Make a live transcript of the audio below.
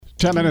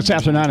10 minutes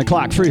after 9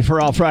 o'clock, Free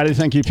for All Friday.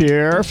 Thank you,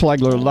 Pierre.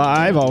 Flagler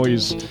Live,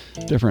 always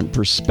different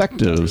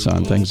perspectives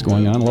on things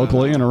going on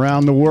locally and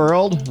around the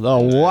world. The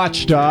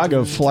watchdog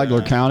of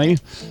Flagler County.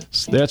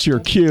 That's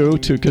your cue,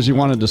 because you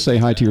wanted to say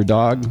hi to your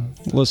dog.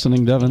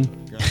 Listening, Devin?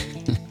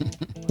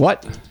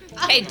 What?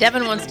 Hey,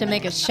 Devin wants to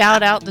make a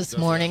shout out this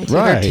morning to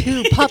Right.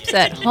 her 2 pups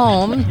at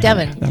home.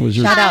 Devin, That was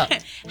your shout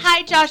out.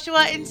 Hi,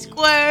 Joshua and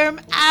Squirm.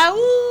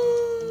 Ow!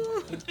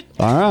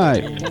 All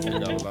right.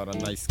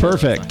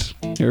 Perfect.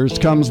 Here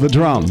comes the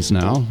drums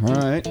now. All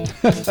right.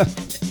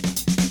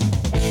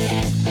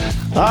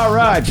 All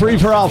right. Free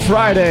for All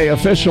Friday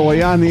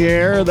officially on the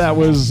air. That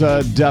was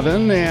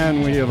Devin.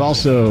 And we have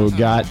also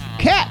got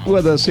Kat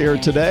with us here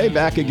today.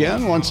 Back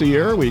again once a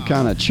year. We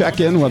kind of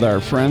check in with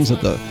our friends at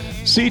the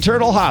Sea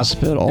Turtle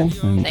Hospital.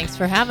 Thanks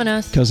for having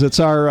us. Because it's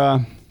our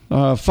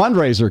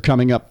fundraiser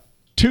coming up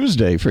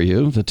Tuesday for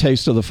you. The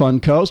Taste of the Fun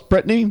Coast.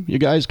 Brittany, you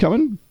guys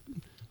coming?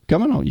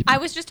 Oh, I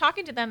was just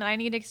talking to them that I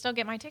need to still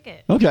get my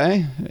ticket.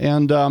 Okay.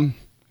 And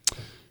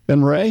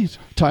Ray,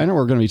 Tyner,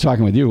 we're going to be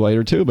talking with you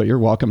later too, but you're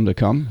welcome to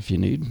come if you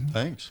need.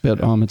 Thanks. But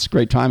it's a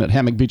great time at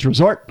Hammock Beach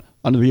Resort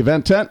under the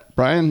event tent.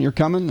 Brian, you're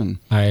coming, and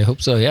I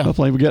hope so, yeah.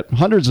 hopefully we get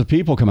hundreds of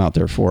people come out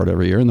there for it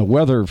every year. And the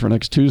weather for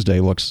next Tuesday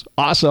looks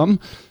awesome.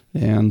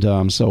 And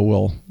so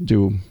we'll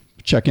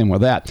check in with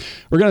that.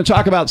 We're going to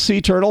talk about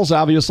sea turtles,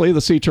 obviously,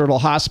 the Sea Turtle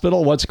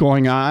Hospital, what's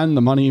going on,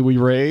 the money we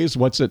raise,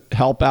 what's it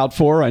help out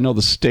for. I know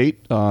the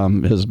state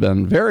has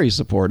been very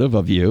supportive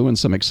of you and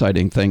some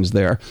exciting things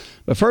there.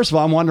 But first of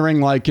all, I'm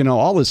wondering,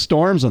 all the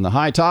storms and the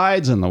high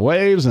tides and the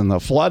waves and the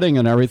flooding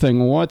and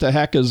everything, what the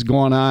heck is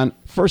going on?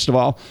 First of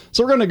all,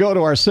 so we're going to go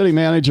to our city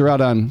manager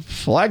out on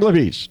Flagler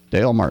Beach,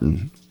 Dale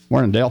Martin.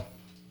 Morning, Dale.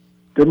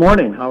 Good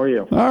morning. How are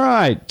you? All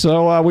right.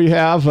 So we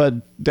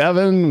have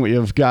Devin, we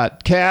have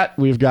got Kat,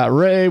 we've got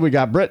Ray, we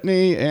got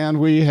Brittany, and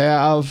we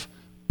have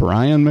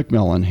Brian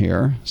McMillan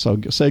here. So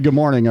say good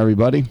morning,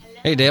 everybody.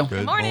 Hey, Dale.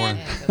 Good Morning.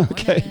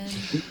 Okay.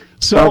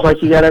 So Sounds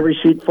like you got every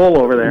seat full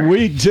over there.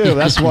 we do.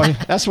 That's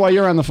why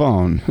you're on the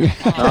phone.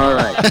 All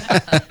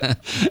right.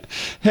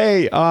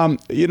 Hey,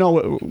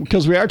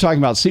 because we are talking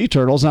about sea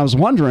turtles, and I was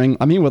wondering,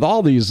 with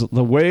all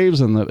the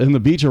waves and the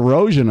beach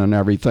erosion and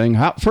everything,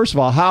 first of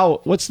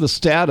all, what's the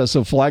status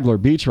of Flagler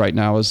Beach right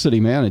now as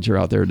city manager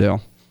out there, Dale?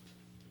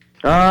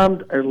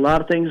 There's a lot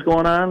of things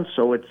going on,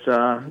 so it's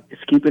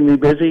keeping me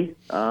busy.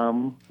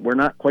 We're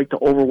not quite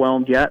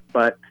overwhelmed yet,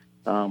 but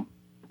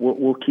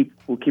we'll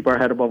keep our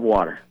head above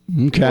water.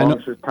 Okay. As long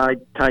as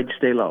the tides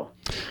stay low.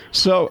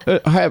 So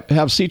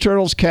have sea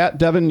turtles, Kat,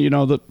 Devin,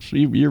 that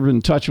you're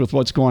in touch with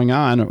what's going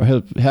on.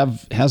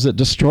 Has it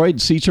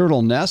destroyed sea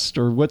turtle nest,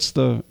 or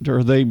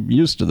are they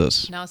used to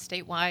this? Now,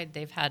 statewide,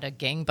 they've had a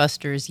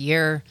gangbusters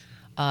year,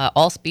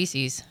 all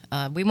species.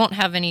 We won't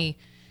have any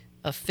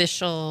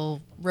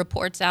official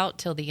reports out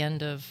till the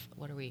end of,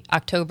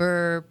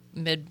 October,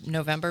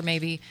 mid-November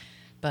maybe.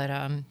 But,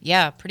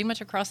 pretty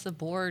much across the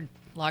board,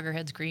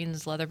 loggerheads,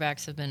 greens,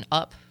 leatherbacks have been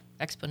up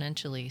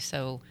exponentially.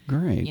 So,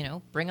 great.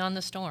 Bring on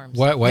the storms.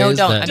 Why no, is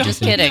don't. that? I'm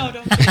just kidding. No,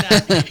 don't do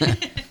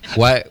that.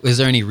 Why is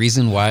there any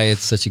reason why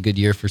it's such a good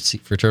year for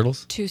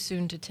turtles? Too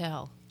soon to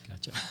tell.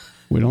 Gotcha.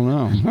 We don't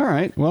know. All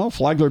right. Well,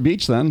 Flagler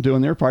Beach then,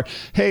 doing their part.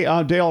 Hey,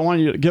 Dale, I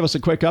want you to give us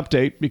a quick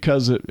update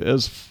because it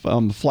is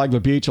Flagler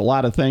Beach, a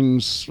lot of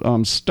things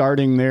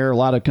starting there, a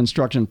lot of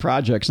construction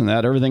projects and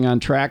that, everything on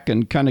track,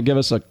 and kind of give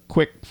us a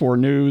quick for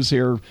news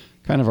here,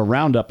 kind of a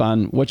roundup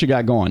on what you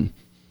got going.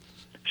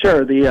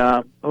 Sure.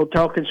 The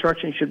hotel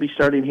construction should be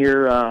starting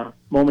here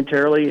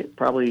momentarily,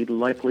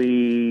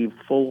 likely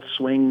full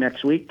swing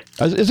next week.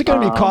 Is it going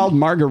to be called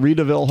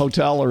Margaritaville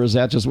Hotel, or is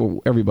that just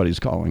what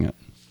everybody's calling it?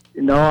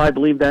 No, I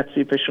believe that's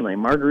the official name,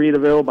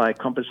 Margaritaville by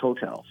Compass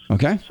Hotels.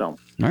 Okay. So, all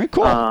right,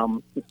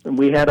 cool.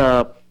 We had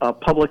a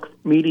public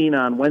meeting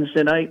on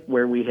Wednesday night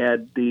where we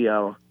had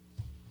the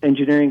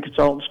engineering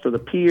consultants for the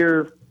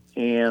pier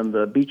and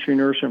the beach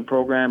renourishment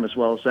program, as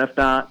well as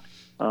FDOT.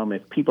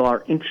 If people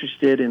are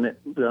interested in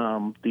it,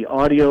 the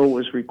audio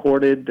was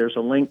recorded. There's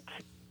a link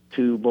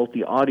to both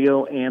the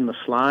audio and the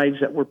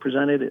slides that were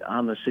presented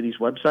on the city's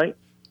website.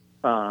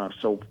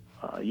 So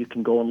you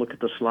can go and look at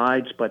the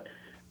slides. But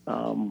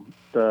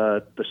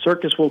the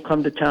circus will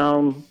come to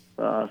town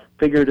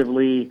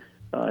figuratively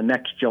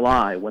next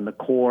July when the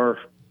Corps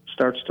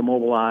starts to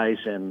mobilize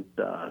and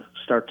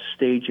start to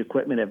stage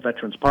equipment at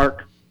Veterans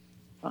Park.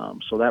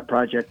 So that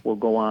project will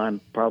go on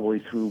probably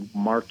through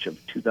March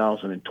of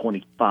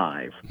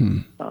 2025.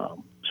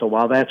 So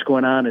while that's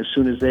going on, as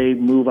soon as they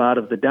move out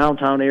of the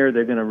downtown area,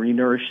 they're going to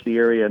renourish the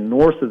area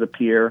north of the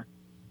pier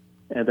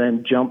and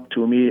then jump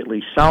to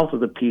immediately south of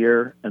the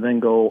pier and then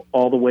go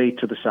all the way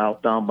to the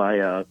south down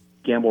by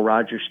Gamble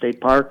Rogers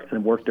State Park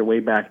and work their way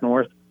back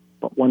north.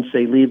 But once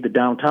they leave the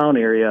downtown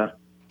area,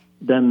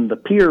 then the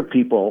pier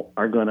people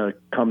are going to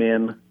come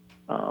in.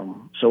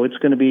 So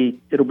it'll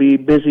be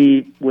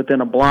busy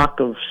within a block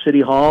of City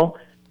Hall,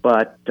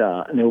 but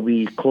and there will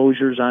be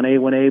closures on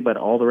A1A, but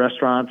all the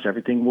restaurants,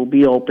 everything will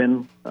be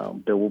open.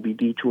 There will be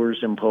detours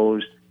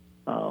imposed.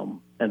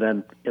 And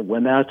then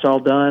when that's all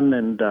done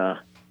and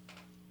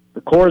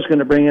the Corps is going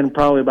to bring in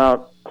probably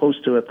about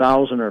close to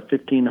 1,000 or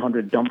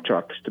 1,500 dump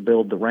trucks to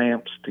build the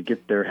ramps to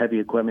get their heavy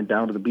equipment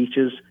down to the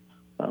beaches.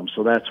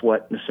 So that's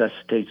what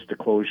necessitates the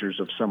closures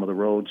of some of the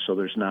roads, so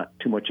there's not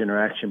too much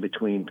interaction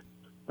between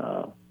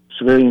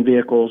civilian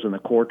vehicles and the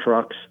Corps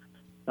trucks.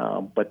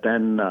 But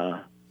then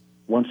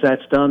once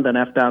that's done, then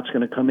FDOT's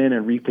going to come in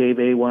and repave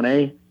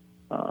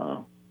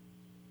A1A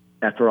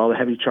after all the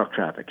heavy truck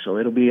traffic. So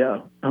it'll be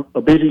a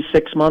busy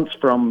 6 months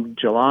from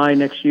July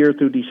next year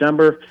through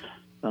December,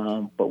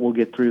 but we'll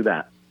get through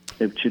that.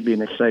 It should be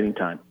an exciting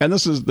time. And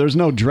there's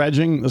no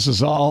dredging. This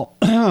is all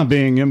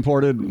being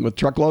imported with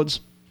truckloads?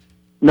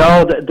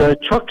 No, the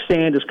truck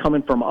sand is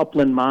coming from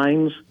upland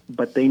mines,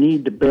 but they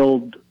need to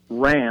build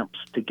ramps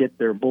to get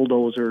their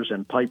bulldozers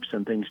and pipes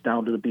and things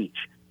down to the beach.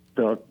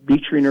 The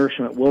beach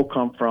renourishment will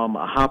come from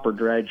a hopper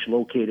dredge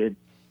located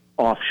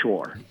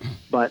offshore,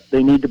 but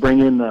they need to bring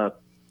in the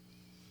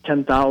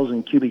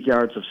 10,000 cubic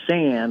yards of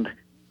sand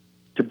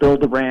to build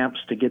the ramps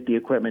to get the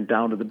equipment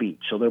down to the beach.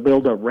 So they'll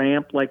build a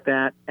ramp like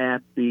that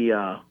at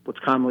the what's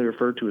commonly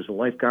referred to as the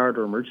lifeguard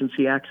or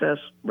emergency access,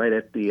 right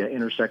at the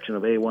intersection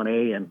of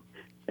A1A and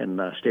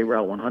State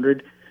Route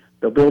 100.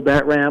 They'll build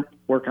that ramp,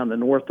 work on the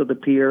north of the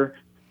pier.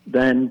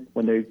 Then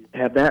when they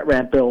have that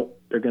ramp built,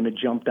 they're going to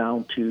jump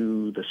down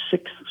to the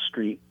 6th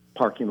Street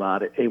parking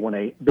lot at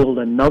A1A, build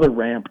another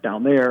ramp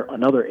down there,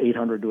 another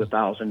 800 to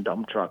 1,000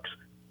 dump trucks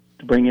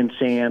to bring in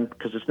sand,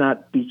 because it's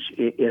not beach,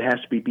 it has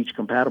to be beach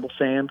compatible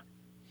sand.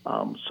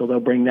 So they'll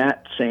bring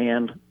that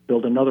sand,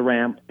 build another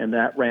ramp, and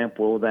that ramp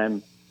will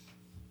then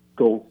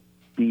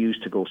be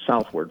used to go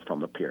southward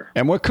from the pier.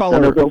 And what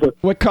color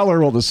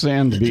will the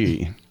sand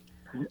be?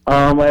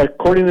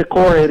 According to the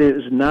Corps, it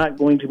is not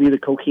going to be the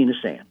coquina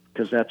sand,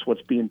 because that's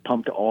what's being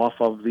pumped off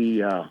of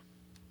the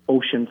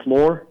ocean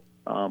floor.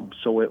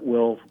 So it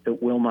will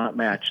not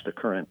match the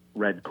current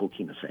red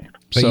coquina sand.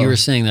 But you were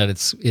saying that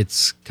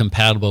it's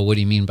compatible. What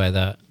do you mean by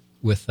that?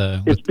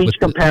 It's beach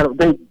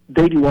compatible.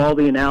 They do all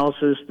the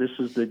analysis. This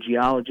is the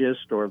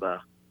geologist or the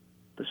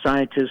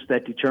scientists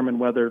that determine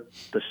whether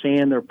the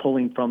sand they're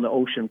pulling from the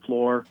ocean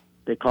floor,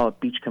 they call it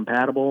beach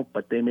compatible,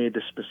 but they made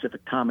the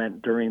specific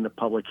comment during the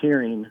public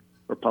hearing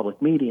or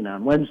public meeting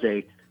on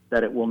Wednesday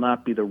that it will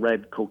not be the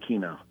red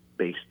coquina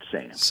based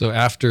sand. So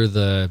after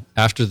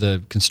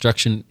the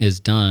construction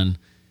is done,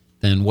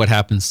 then what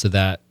happens to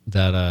that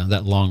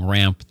long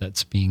ramp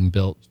that's being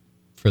built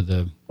for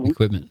the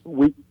equipment?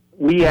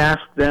 We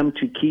asked them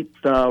to keep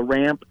the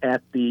ramp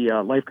at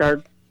the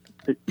lifeguard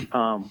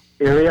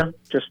area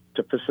just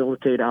to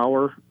facilitate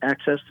our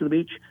access to the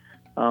beach.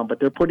 But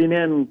they're putting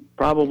in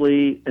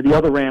probably, the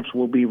other ramps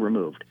will be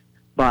removed,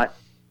 but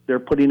they're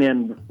putting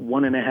in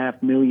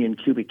 1.5 million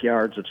cubic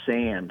yards of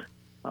sand.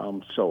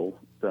 So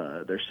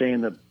they're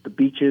saying that the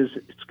beaches,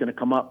 it's going to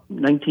come up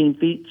 19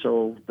 feet.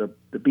 So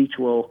the beach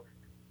will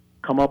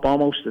come up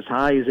almost as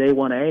high as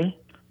A1A,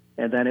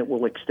 and then it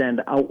will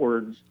extend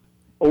outward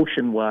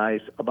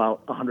ocean-wise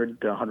about 100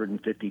 to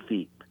 150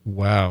 feet.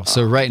 Wow.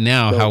 So right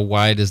now, how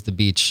wide is the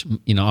beach,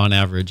 on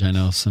average?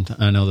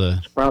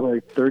 It's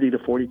probably 30 to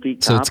 40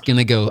 feet So tops. it's going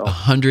to go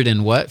 100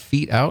 and what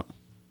feet out?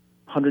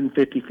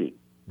 150 feet.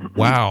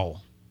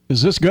 Wow.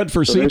 Is this good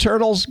for sea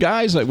turtles,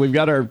 guys? We've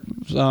got our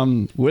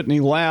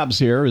Whitney Labs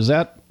here. Is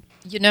that?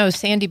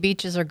 Sandy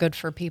beaches are good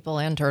for people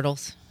and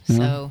turtles.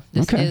 So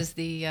this is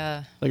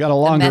the they got a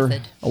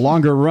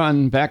longer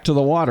run back to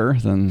the water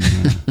than.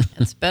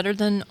 It's better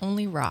than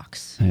only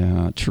rocks.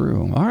 Yeah,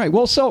 true. All right.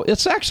 Well, so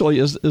it's actually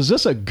is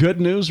this a good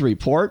news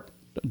report,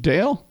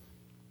 Dale?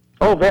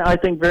 Oh, I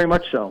think very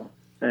much so.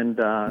 And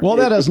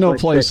that has no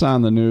place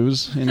on the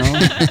news,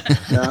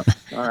 Yeah.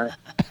 All right.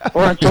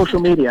 Or on social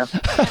media.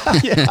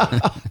 Yeah.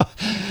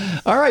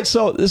 All right.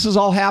 So this is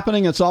all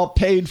happening. It's all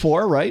paid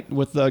for, right?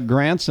 With the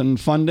grants and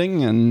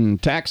funding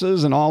and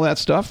taxes and all that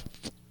stuff.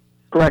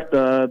 Correct.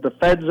 The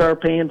feds are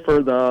paying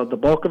for the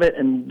bulk of it,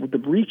 and the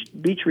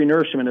beach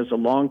renourishment is a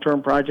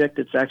long-term project.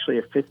 It's actually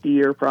a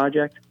 50-year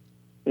project,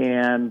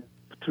 and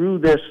through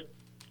this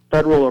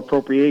federal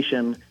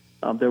appropriation,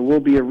 there will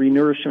be a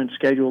renourishment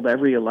scheduled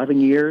every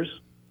 11 years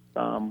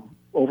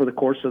over the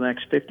course of the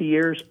next 50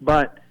 years.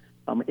 But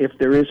if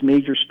there is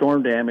major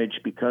storm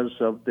damage because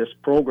of this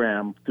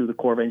program through the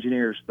Corps of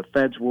Engineers, the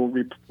feds will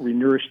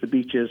renourish the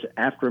beaches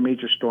after a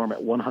major storm at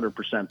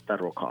 100%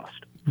 federal cost.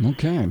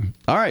 Okay.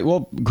 All right.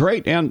 Well,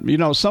 great. And,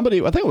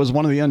 somebody, I think it was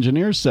one of the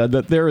engineers said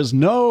that there is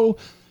no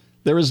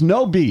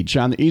beach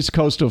on the east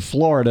coast of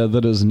Florida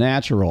that is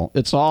natural.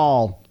 It's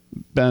all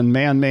been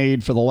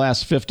man-made for the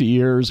last 50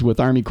 years with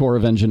Army Corps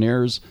of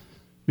Engineers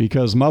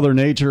because Mother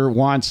Nature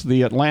wants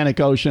the Atlantic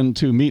Ocean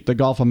to meet the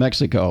Gulf of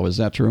Mexico. Is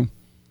that true?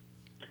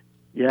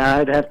 Yeah,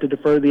 I'd have to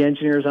defer to the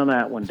engineers on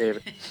that one,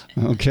 David.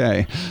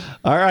 Okay.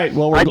 All right.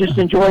 Well, I just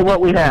enjoy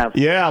what we have.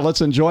 Yeah,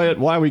 let's enjoy it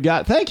while we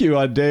got. Thank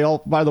you,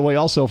 Dale, by the way,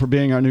 also for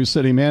being our new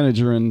city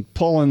manager and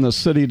pulling the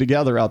city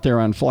together out there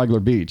on Flagler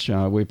Beach.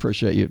 We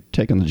appreciate you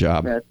taking the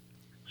job. Yeah,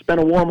 it's been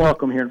a warm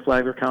welcome here in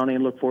Flagler County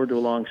and look forward to a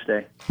long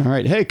stay. All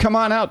right. Hey, come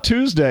on out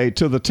Tuesday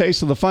to the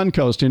Taste of the Fun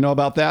Coast. You know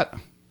about that?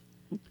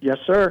 Yes,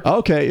 sir.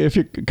 Okay. If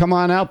you come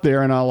on out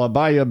there and I'll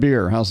buy you a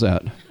beer. How's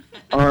that?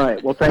 All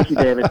right. Well, thank you,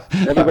 David.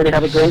 Everybody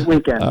have a great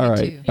weekend. All You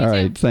right. too. All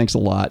right. Thanks a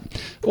lot.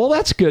 Well,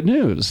 that's good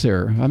news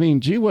here. I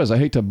mean, gee whiz, I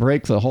hate to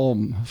break the whole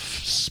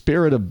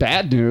spirit of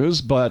bad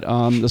news, but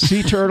the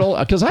sea turtle,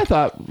 because I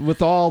thought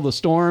with all the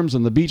storms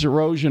and the beach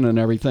erosion and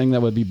everything,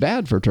 that would be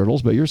bad for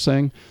turtles, but you're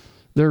saying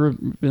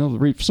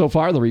so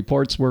far the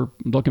reports were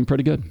looking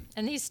pretty good.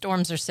 And these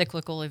storms are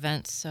cyclical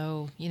events,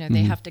 so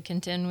they have to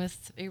contend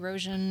with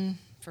erosion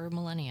for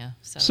millennia.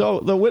 So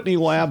the Whitney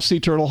Lab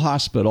Sea Turtle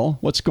Hospital,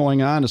 what's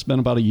going on? It's been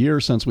about a year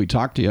since we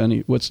talked to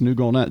you. What's new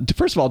going on?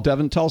 First of all,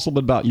 Devin, tell us a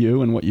little bit about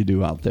you and what you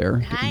do out there.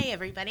 Hi,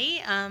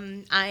 everybody.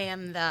 I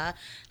am the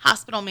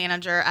hospital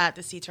manager at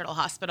the Sea Turtle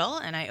Hospital,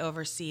 and I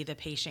oversee the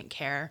patient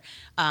care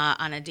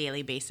on a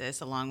daily basis,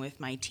 along with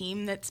my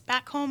team that's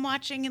back home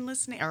watching and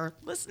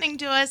listening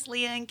to us,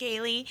 Leah and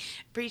Kaylee.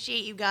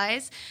 Appreciate you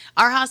guys.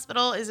 Our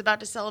hospital is about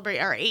to celebrate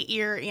our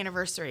 8-year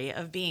anniversary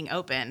of being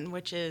open,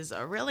 which is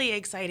a really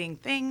exciting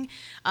thing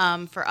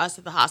for us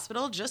at the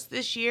hospital. Just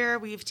this year,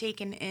 we've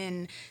taken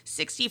in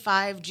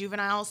 65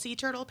 juvenile sea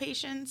turtle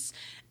patients,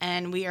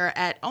 and we are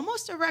at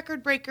almost a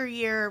record breaker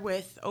year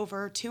with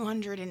over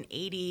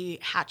 280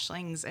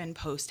 hatchlings and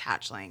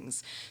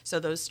post-hatchlings. So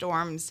those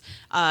storms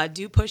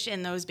do push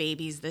in those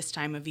babies this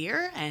time of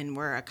year, and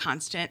we're a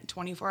constant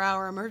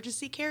 24-hour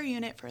emergency care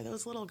unit for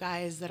those little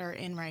guys that are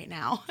in right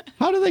now.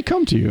 How do they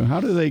come to you? How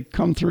do they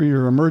come through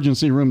your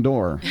emergency room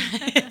door?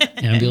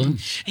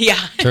 Ambulance? Yeah.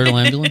 Turtle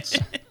ambulance?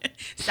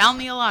 Sound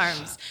the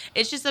alarms.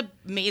 It's just an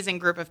amazing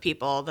group of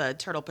people, the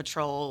Turtle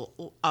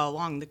Patrol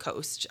along the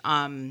coast.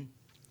 And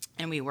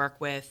we work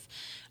with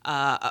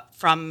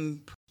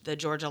from the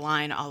Georgia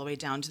line all the way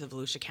down to the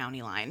Volusia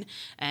County line.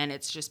 And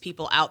it's just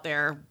people out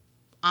there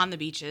on the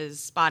beaches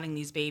spotting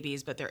these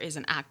babies, but there is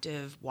an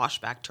active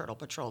washback turtle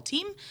patrol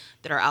team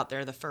that are out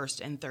there the first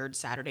and third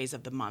Saturdays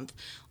of the month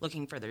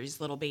looking for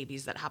these little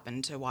babies that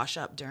happen to wash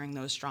up during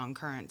those strong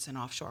currents and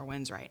offshore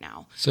winds right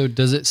now. So are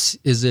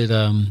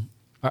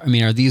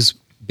these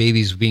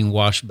babies being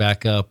washed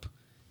back up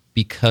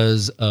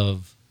because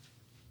of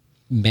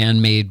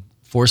man-made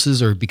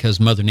forces, or because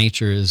Mother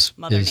Nature is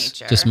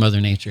Nature. Just Mother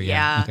Nature?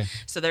 Yeah. Okay.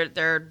 So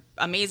they're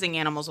amazing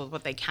animals with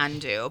what they can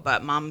do,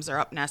 but moms are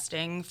up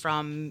nesting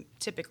from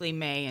typically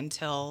May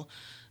until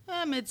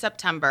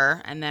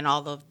mid-September, and then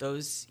all of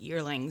those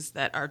yearlings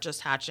that are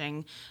just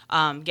hatching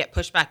get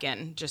pushed back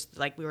in, just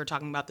like we were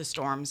talking about the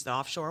storms, the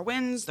offshore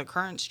winds, the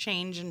currents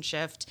change and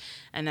shift,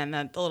 and then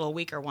the little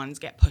weaker ones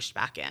get pushed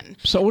back in.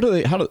 So what are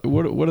they?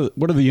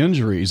 What are the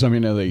injuries? I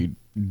mean, are they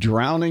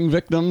drowning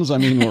victims? I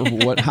mean,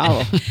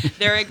 how?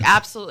 They're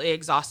absolutely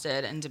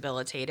exhausted and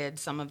debilitated.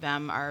 Some of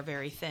them are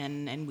very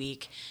thin and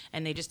weak,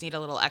 and they just need a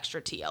little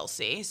extra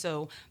TLC.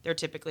 So they're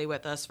typically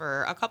with us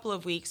for a couple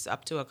of weeks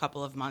up to a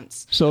couple of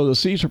months. So the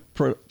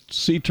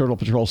Sea Turtle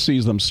Patrol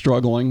sees them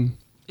struggling.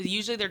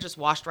 Usually they're just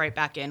washed right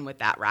back in with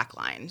that rack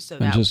line. So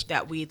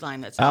that weed line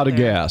that's out of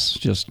there. gas.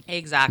 Just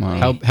exactly.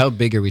 Wow. How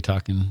big are we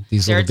talking?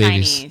 These They're little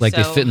babies, tiny, like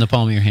they so- fit in the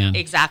palm of your hand.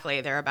 Exactly.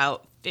 They're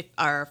about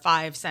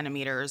 5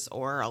 centimeters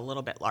or a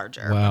little bit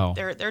larger. Wow.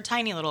 They're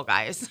tiny little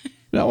guys.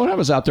 Now, when I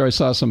was out there, I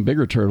saw some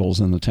bigger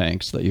turtles in the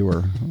tanks that you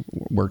were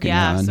working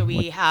on. Yeah, so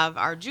we have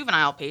our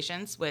juvenile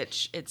patients,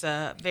 which it's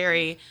a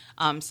very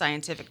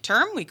scientific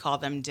term. We call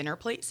them dinner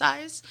plate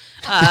size.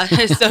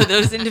 So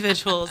those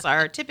individuals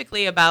are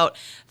typically about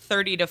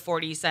 30 to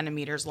 40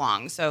 centimeters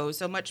long, so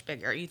much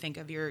bigger. You think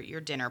of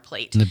your dinner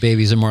plate. And the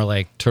babies are more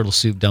like turtle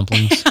soup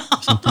dumplings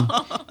or something.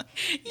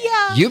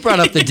 Yeah. You brought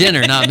up the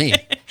dinner, not me.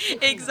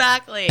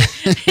 Exactly.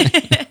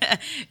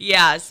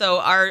 Yeah, so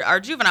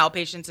our juvenile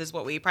patients is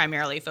what we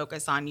primarily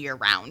focus on year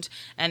round.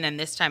 And then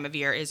this time of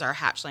year is our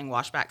hatchling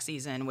washback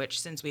season, which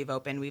since we've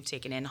opened, we've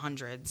taken in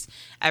hundreds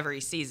every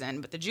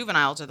season. But the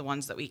juveniles are the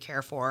ones that we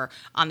care for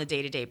on the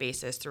day-to-day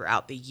basis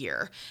throughout the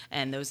year.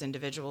 And those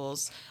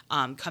individuals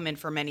come in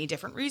for many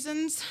different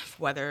reasons,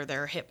 whether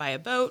they're hit by a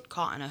boat,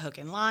 caught in a hook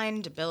and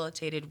line,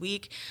 debilitated,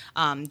 weak.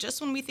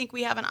 Just when we think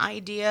we have an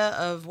idea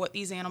of what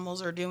these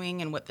animals are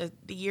doing and what the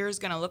year is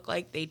going to look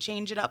like, they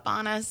change it up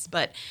on us.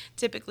 But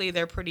typically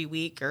they're pretty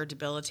weak or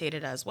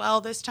debilitated as well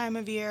this time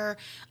of year,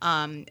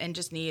 and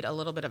just need a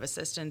little bit of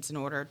assistance in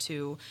order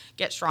to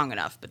get strong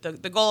enough. But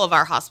the goal of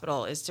our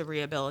hospital is to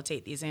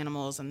rehabilitate these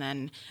animals and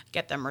then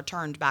get them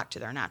returned back to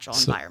their natural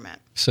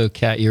environment. So,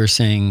 Kat, you were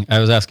saying, I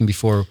was asking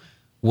before,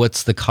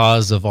 what's the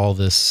cause of all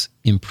this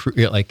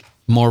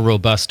more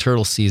robust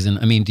turtle season?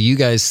 I mean, do you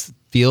guys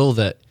feel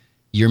that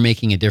you're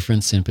making a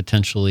difference in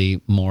potentially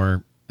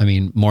more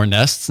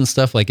nests and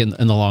stuff, like in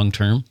the long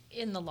term?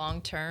 In the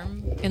long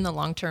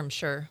term,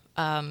 sure.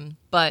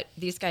 But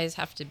these guys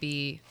have to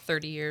be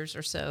 30 years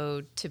or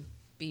so to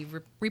be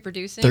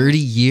reproducing. 30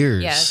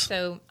 years. Yeah.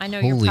 So I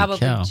know Holy you're probably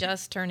cow.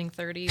 just turning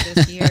 30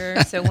 this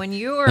year. So when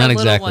you were Not a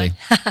little exactly.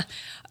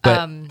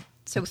 one,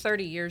 so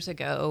 30 years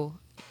ago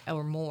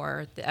or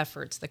more,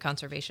 the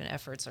conservation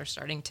efforts are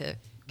starting to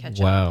catch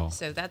Wow. up.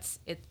 So that's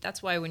it.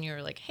 That's why when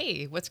you're like,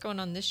 hey, what's going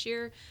on this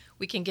year?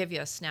 We can give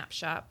you a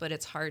snapshot, but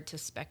it's hard to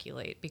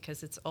speculate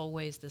because it's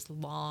always this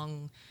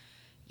long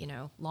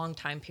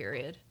time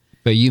period.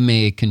 But you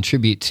may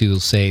contribute to,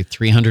 say,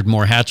 300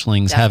 more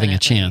hatchlings having a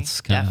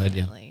chance, kind of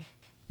idea.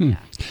 Yeah.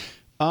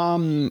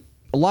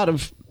 A lot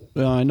of,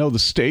 I know the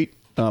state,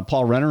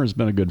 Paul Renner has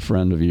been a good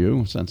friend of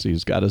you since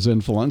he's got his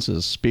influence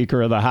as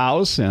Speaker of the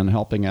House and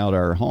helping out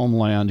our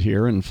homeland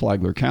here in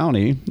Flagler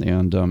County,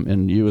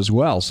 and you as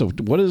well. So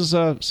what is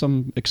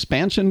some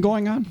expansion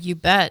going on? You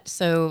bet.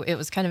 So it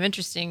was kind of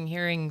interesting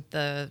hearing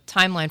the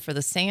timeline for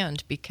the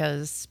sand,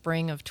 because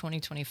spring of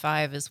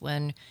 2025 is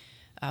when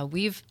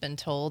we've been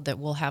told that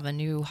we'll have a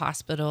new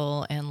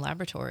hospital and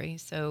laboratory.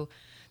 So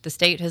the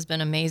state has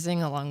been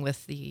amazing, along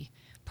with the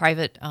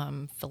private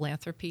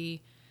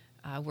philanthropy.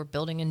 We're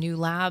building a new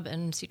lab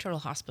in Sea Turtle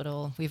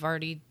Hospital. We've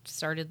already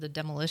started the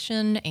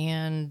demolition,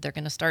 and they're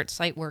going to start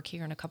site work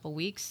here in a couple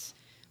weeks,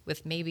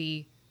 with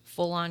maybe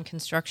full-on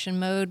construction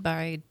mode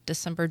by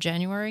December,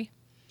 January.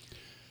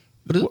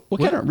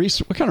 What kind of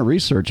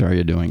research are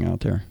you doing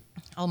out there?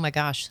 Oh my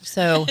gosh!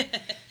 So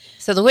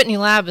the Whitney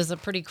Lab is a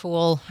pretty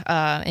cool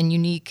and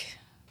unique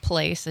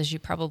place, as you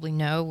probably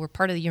know. We're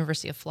part of the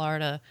University of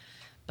Florida,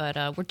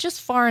 but we're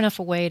just far enough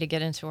away to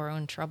get into our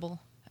own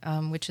trouble.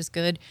 Which is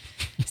good.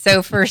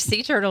 So for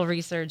sea turtle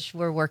research,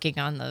 we're working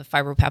on the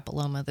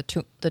fibropapilloma,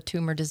 the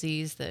tumor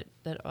disease that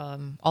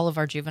all of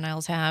our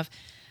juveniles have.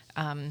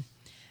 In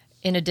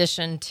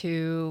addition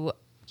to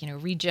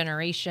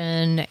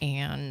regeneration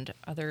and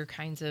other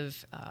kinds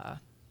of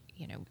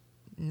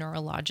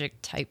neurologic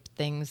type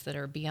things that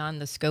are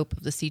beyond the scope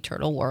of the sea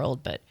turtle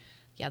world, but.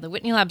 Yeah, the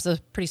Whitney Lab's a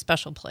pretty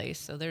special place,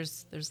 so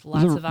there's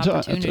lots of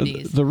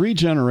opportunities. The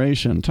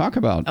regeneration, talk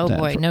about that. Oh,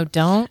 boy, no,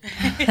 don't.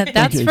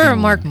 That's for a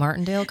Mark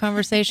Martindale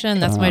conversation.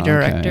 That's my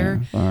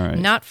director. Okay. All right.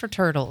 Not for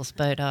turtles,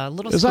 but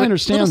little As I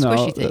understand,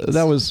 though, things.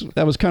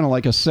 that was kind of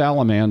like a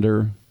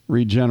salamander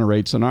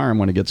regenerates an arm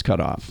when it gets cut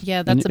off.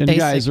 Yeah, that's and a basic.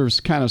 you guys are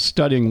kind of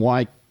studying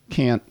why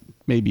can't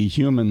maybe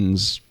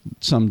humans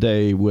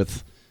someday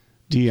with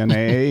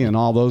DNA and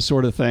all those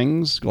sort of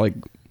things? Like,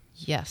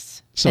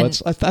 yes. So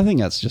I think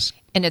that's just...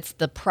 And it's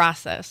the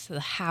process, the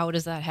how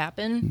does that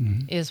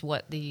happen, is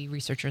what the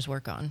researchers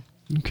work on.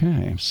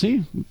 Okay.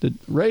 See,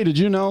 Ray, did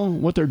you know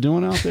what they're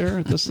doing out there?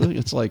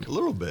 It's like a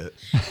little bit.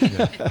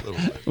 Yeah, a little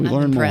bit. We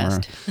learn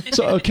more.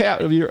 So,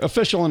 Kat, your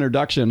official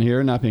introduction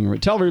here, not being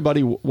tell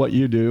everybody what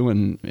you do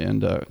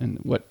and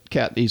what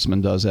Kat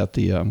Eastman does at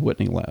the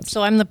Whitney Lab.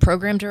 So I'm the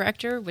program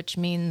director, which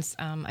means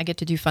I get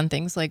to do fun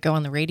things like go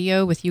on the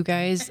radio with you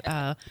guys,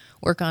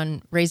 work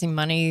on raising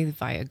money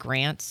via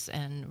grants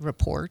and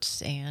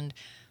reports and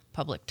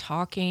public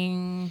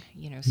talking,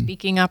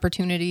 speaking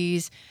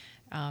opportunities.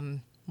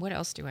 What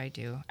else do I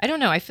do? I don't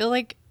know. I feel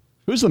like...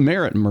 Who's the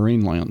mayor at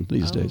Marineland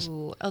these days?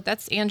 Oh,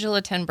 that's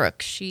Angela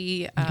Tenbrook.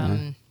 She,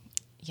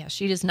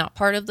 she is not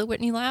part of the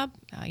Whitney Lab.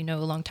 A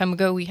long time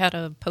ago we had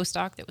a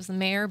postdoc that was the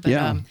mayor,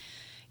 but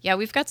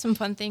we've got some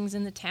fun things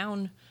in the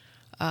town,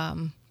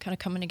 kind of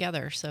coming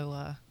together.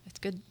 So it's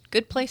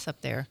good place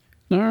up there.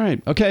 All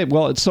right. Okay.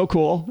 Well, it's so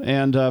cool.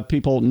 And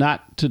people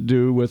not to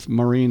do with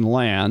marine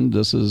land.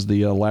 This is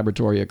the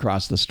laboratory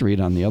across the street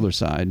on the other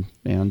side.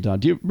 And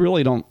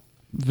don't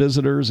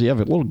visitors? You have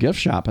a little gift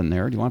shop in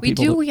there. Do you want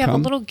people to come? We have a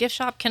little gift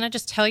shop. Can I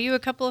just tell you a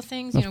couple of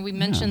things? We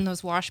mentioned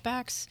those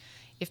washbacks.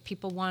 If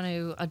people want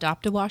to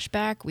adopt a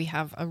washback, we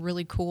have a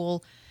really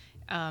cool,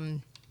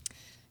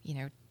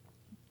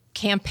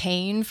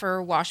 campaign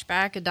for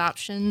washback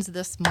adoptions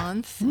this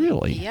month.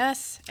 Really?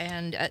 Yes.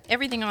 And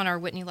everything on our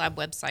Whitney Lab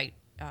website.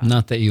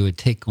 Not that you would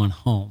take one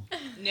home.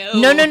 No.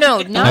 Not Okay.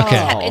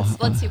 that.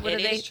 Let's see, what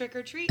It are they? is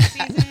trick-or-treat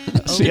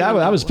season. See,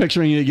 I was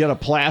picturing you get a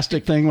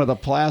plastic thing with a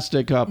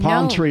plastic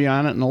palm tree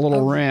on it and a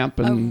little ramp.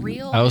 And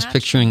I was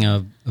picturing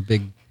a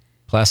big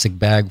plastic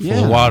bag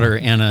full of water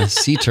and a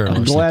sea turtle.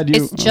 I'm glad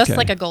you... It's just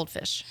like a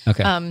goldfish.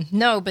 Okay.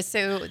 But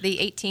so the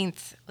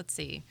 18th, let's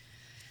see,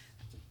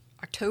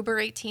 October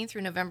 18th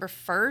through November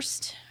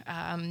 1st,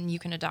 you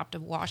can adopt a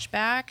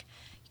washback.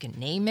 You can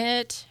name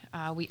it.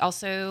 We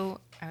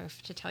also... I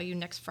have to tell you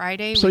next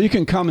Friday. So you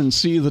can come and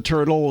see the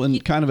turtle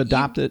and kind of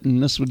adopt it,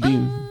 and this would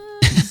be...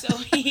 So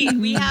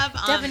we have...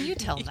 Devin, you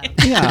tell them.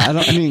 Yeah,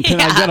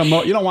 can I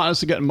get you don't want us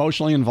to get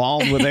emotionally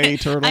involved with a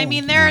turtle? I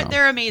mean,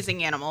 they're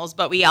amazing animals,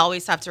 but we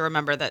always have to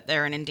remember that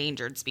they're an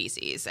endangered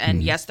species.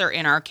 And yes, they're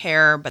in our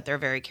care, but they're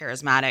very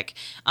charismatic.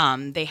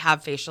 They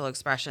have facial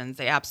expressions.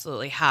 They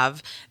absolutely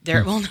have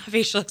not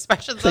facial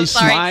expressions. They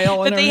smile,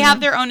 but they have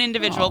their own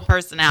individual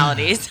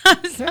personalities.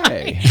 I'm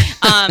sorry.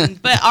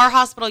 But our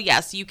hospital,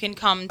 yes, you can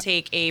come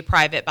take a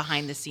private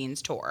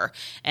behind-the-scenes tour,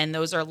 and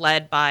those are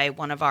led by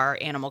one of our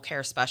animal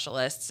care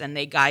specialists, and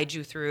they guide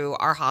you through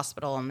our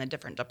hospital and the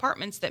different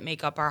departments that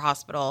make up our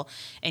hospital,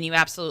 and you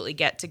absolutely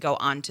get to go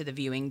onto the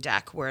viewing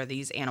deck where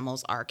these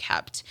animals are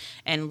kept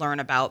and learn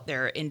about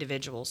their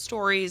individual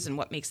stories and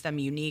what makes them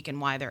unique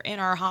and why they're in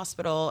our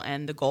hospital,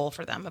 and the goal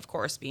for them, of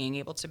course, being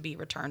able to be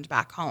returned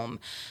back home.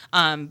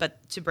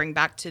 But to bring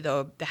back to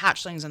the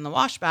hatchlings and the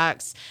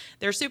washbacks,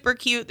 they're super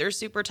cute, they're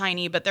super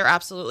tiny, but they're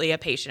absolutely a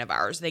patient of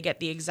ours. They get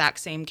the exact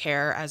same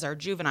care as our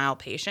juvenile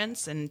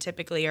patients, and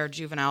typically our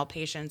juvenile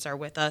patients are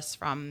with us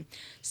from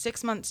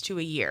 6 months to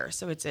a year.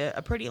 So it's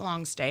a pretty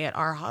long stay at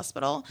our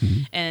hospital.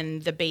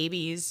 And the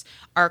babies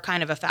are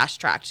kind of a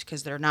fast track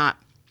because they're not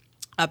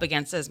up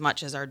against as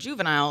much as our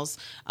juveniles,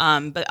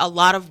 but a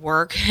lot of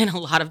work and a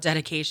lot of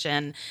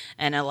dedication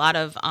and a lot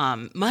of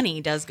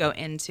money does go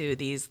into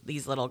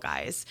these little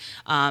guys.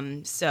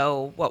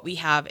 So what we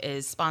have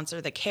is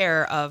sponsor the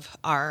care of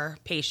our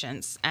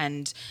patients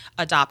and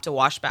adopt a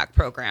washback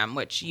program,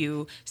 which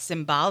you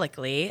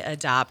symbolically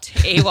adopt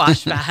a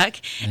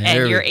washback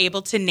and you're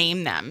able to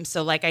name them.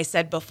 So like I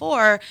said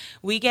before,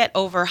 we get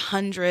over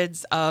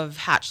hundreds of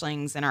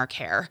hatchlings in our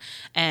care,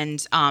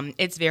 and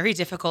it's very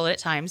difficult at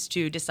times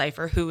to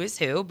decipher who is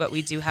who, but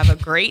we do have a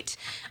great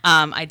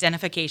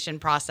identification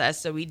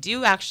process. So we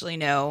do actually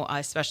know,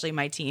 especially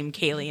my team,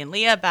 Kaylee and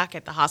Leah back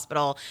at the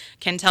hospital,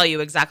 can tell you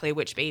exactly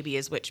which baby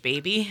is which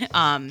baby.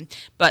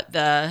 But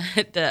the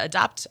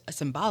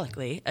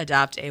symbolically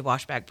adopt a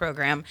washback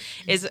program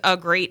is a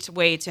great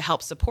way to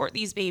help support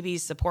these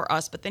babies, support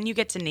us, but then you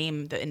get to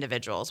name the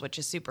individuals, which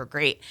is super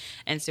great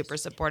and super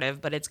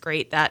supportive. But it's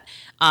great that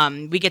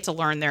we get to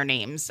learn their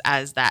names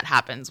as that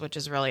happens, which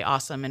is really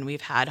awesome. And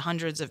we've had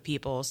hundreds of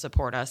people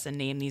support us and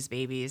name these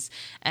babies.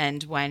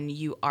 And when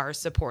you are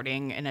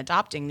supporting and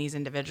adopting these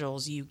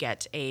individuals, you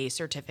get a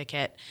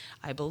certificate,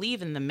 I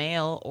believe in the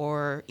mail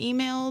or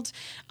emailed,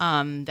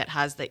 that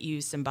has that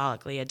you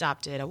symbolically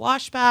adopted a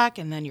washback,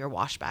 and then your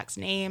washback's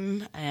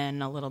name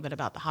and a little bit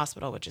about the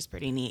hospital, which is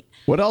pretty neat.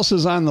 What else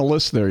is on the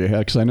list there you had?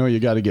 Because I know you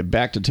got to get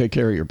back to take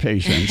care of your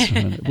patients.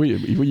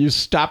 You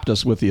stopped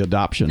us with the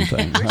adoption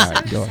thing. All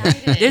right, go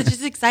ahead. There's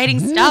just exciting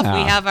stuff.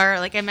 Yeah. We have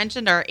like I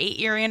mentioned, our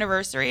 8-year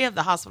anniversary of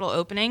the hospital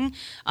opening,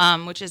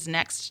 which is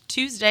next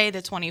Tuesday,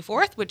 the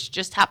 24th, which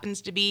just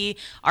happens to be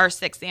our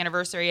 6th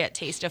anniversary at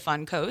Taste of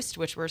Fun Coast,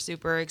 which we're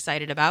super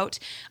excited about.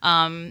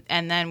 And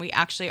then we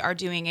actually are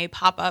doing a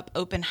pop-up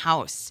open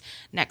house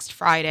next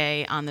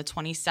Friday on the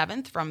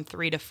 27th from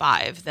 3 to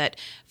 5 that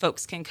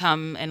folks can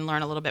come and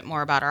learn a little bit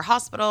more about our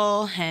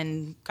hospital,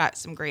 and got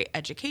some great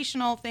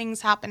educational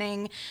things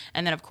happening.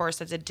 And then, of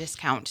course, it's a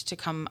discount to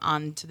come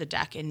onto the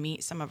deck and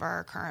meet some of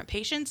our current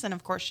patients, and,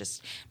 of course,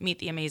 just meet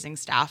the amazing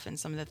staff and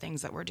some of the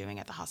things that we're doing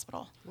at the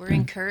hospital. We're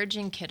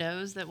encouraging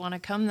kiddos that want to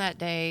come that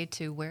day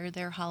to wear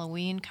their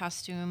Halloween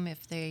costume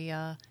if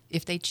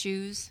they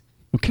choose.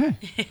 Okay.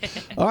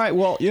 All right.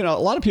 Well, a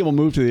lot of people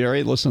move to the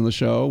area, listen to the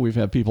show. We've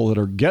had people that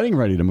are getting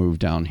ready to move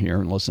down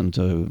here and listen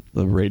to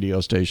the radio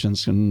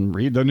stations and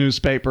read the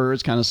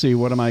newspapers, kind of see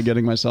what am I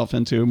getting myself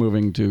into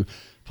moving to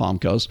Palm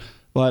Coast.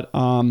 But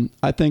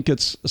I think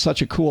it's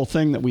such a cool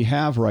thing that we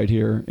have right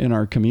here in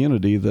our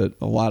community that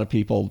a lot of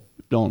people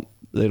don't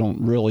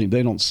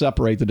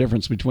separate the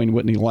difference between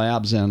Whitney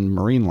Labs and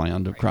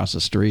Marineland across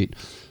the street.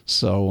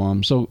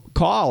 So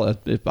call it.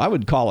 If I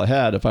would call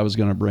ahead if I was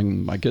going to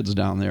bring my kids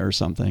down there or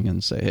something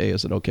and say, hey,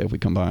 is it okay if we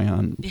come by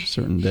on a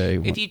certain day?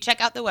 If you check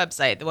out the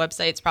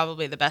website's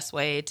probably the best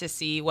way to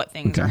see what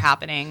things are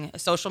happening.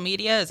 Social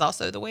media is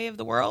also the way of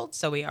the world.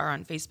 So we are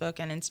on Facebook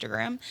and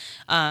Instagram.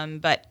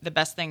 But the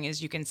best thing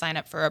is you can sign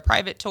up for a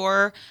private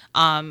tour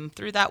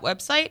through that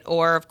website.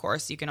 Or, of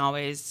course, you can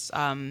always,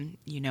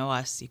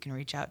 us, you can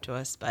reach out to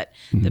us. But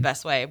the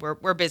best way,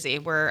 we're busy.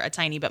 We're a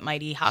tiny but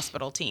mighty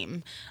hospital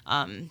team.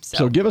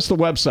 So give us the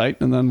website,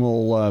 and then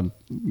we'll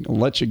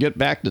let you get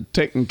back to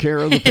taking care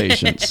of the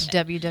patients.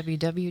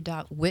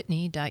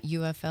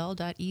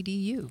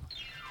 www.whitney.ufl.edu.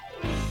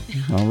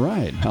 All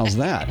right. How's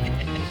that?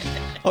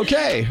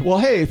 Okay. Well,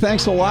 hey,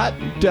 thanks a lot,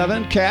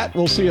 Devin, Kat.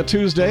 We'll see you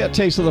Tuesday at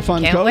Taste of the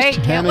Fun Coast,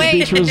 Hammock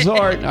Beach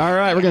Resort. All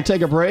right. We're going to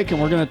take a break,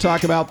 and we're going to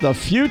talk about the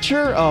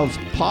future of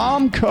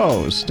Palm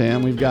Coast.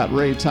 And we've got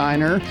Ray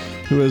Tyner,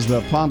 who is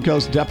the Palm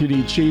Coast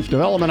Deputy Chief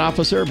Development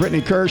Officer,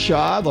 Brittany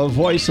Kershaw, the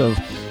voice of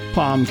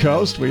Palm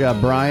Coast. We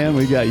got Brian,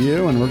 we got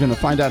you, and we're going to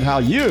find out how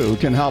you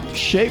can help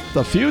shape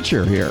the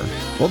future here.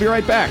 We'll be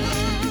right back.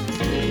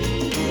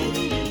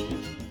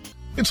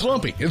 It's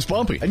lumpy, it's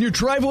bumpy, and your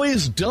driveway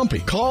is dumpy.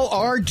 Call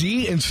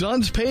R.D. &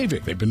 Sons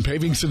Paving. They've been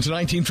paving since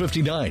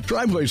 1959.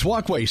 Driveways,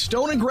 walkways,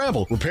 stone and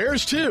gravel,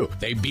 repairs too.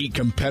 They beat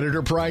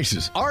competitor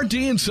prices.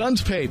 R.D. &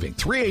 Sons Paving,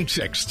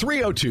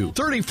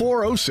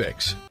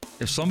 386-302-3406.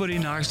 If somebody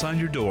knocks on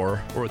your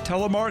door or a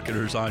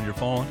telemarketer's on your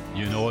phone,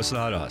 you know it's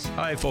not us.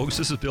 Hi, folks.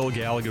 This is Bill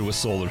Gallagher with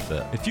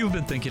SolarFit. If you've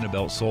been thinking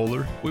about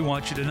solar, we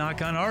want you to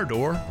knock on our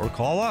door or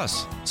call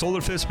us.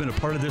 SolarFit's been a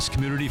part of this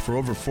community for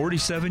over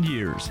 47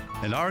 years,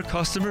 and our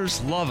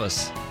customers love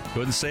us.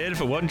 Couldn't say it if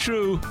it wasn't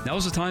true.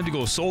 Now's the time to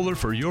go solar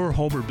for your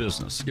home or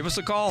business. Give us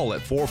a call at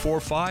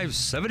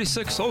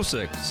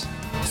 445-7606.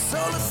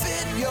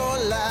 SolarFit your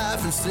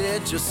life and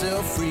set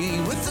yourself free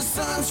with the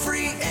sun's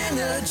free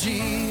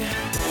energy.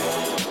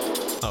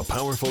 A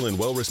powerful and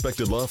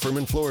well-respected law firm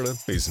in Florida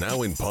is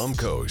now in Palm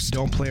Coast.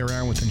 Don't play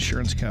around with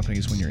insurance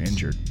companies when you're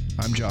injured.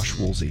 I'm Josh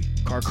Woolsey.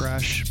 Car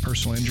crash,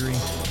 personal injury,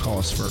 call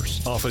us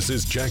first.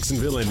 Offices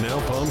Jacksonville and now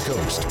Palm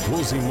Coast.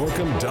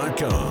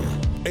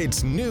 WoolseyMorecambe.com.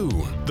 It's new,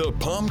 the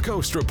Palm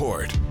Coast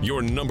Report.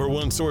 Your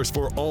 #1 source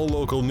for all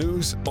local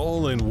news,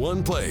 all in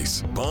one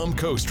place. Palm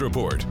Coast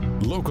Report.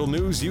 Local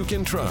news you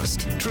can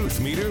trust. Truth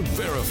meter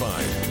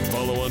verified.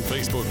 Follow on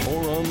Facebook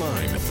or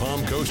online at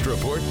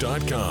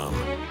palmcoastreport.com.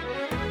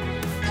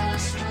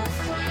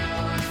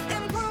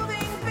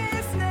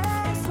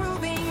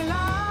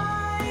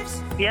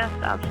 Yes,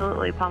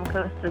 absolutely. Palm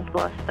Coast is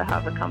blessed to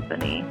have a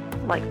company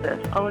like this.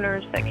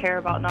 Owners that care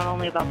about not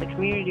only about the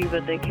community,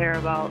 but they care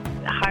about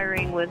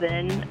hiring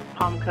within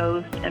Palm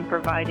Coast and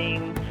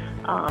providing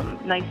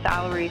nice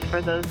salaries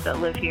for those that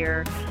live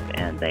here.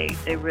 And they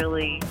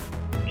really,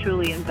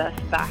 truly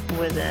invest back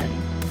within.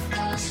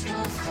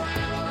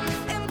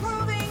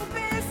 Improving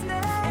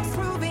business,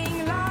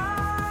 improving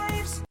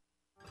lives.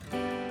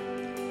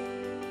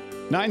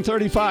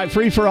 9:35,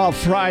 Free for All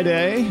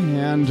Friday,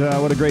 and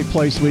what a great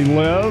place we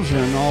live,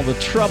 and all the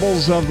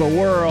troubles of the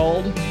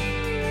world.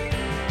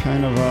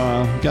 Kind of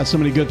got so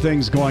many good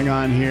things going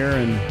on here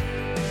in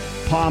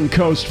Palm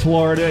Coast,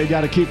 Florida. You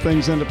got to keep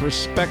things into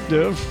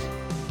perspective,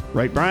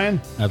 right,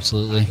 Brian?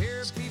 Absolutely,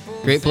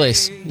 great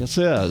place. Yes,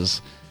 it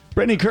is.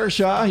 Brittany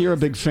Kershaw, you're a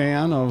big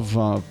fan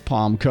of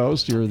Palm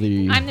Coast. You're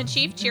I'm the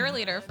chief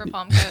cheerleader for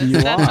Palm Coast.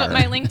 You That's are. what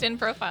my LinkedIn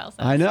profile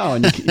says. I know,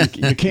 and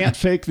you can't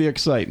fake the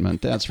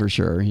excitement. That's for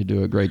sure. You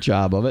do a great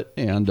job of it,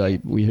 and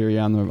we hear you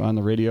on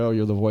the radio.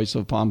 You're the voice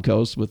of Palm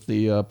Coast with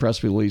the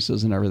press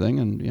releases and everything,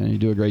 and you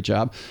do a great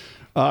job.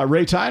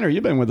 Ray Tyner,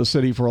 you've been with the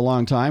city for a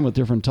long time with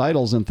different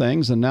titles and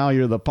things, and now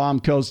you're the Palm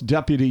Coast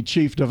Deputy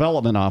Chief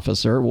Development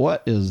Officer.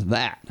 What is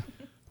that?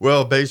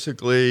 Well,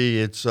 basically,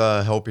 it's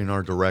helping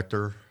our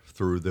director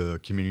through the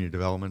community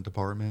development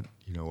department.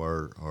 You know,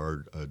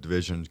 our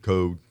division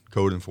code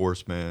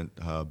enforcement,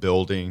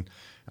 building.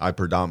 I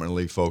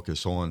predominantly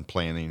focus on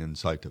planning and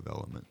site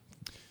development.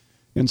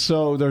 And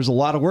so there's a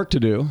lot of work to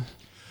do.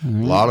 A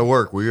lot of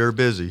work. We are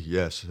busy.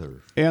 Yes,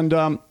 sir. And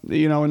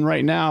and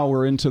right now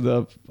we're into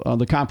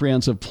the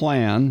comprehensive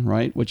plan,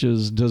 right, which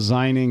is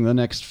designing the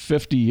next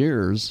 50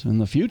 years in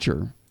the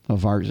future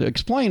of ours.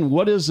 Explain,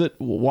 what is it?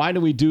 Why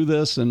do we do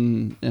this?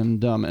 And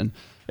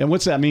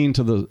what's that mean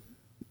to the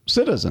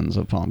citizens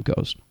of Palm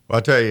Coast? Well,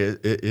 I'll tell you,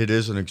 it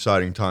is an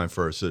exciting time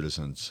for our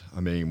citizens.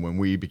 I mean, when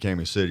we became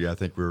a city, I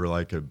think we were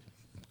like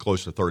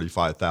close to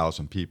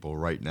 35,000 people.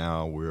 Right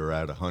now, we're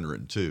at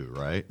 102,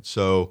 right?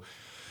 So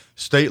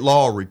state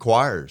law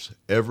requires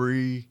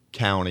every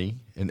county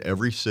and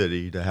every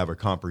city to have a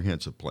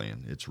comprehensive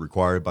plan. It's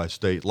required by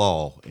state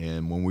law.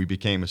 And when we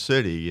became a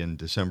city in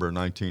December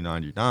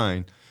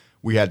 1999,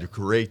 we had to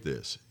create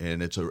this.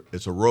 And it's a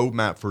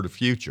roadmap for the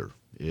future.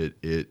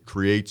 It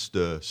creates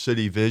the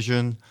city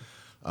vision.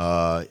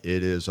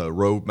 It is a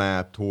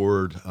roadmap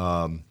toward,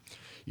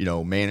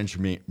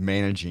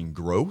 managing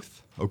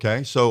growth.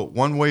 Okay, so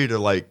one way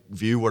to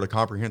view what a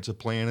comprehensive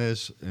plan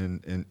is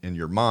in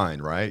your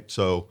mind, right?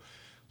 So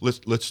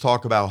let's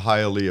talk about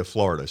Hialeah,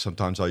 Florida.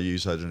 Sometimes I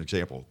use that as an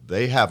example.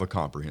 They have a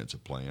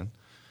comprehensive plan.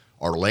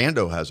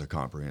 Orlando has a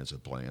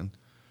comprehensive plan.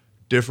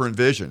 Different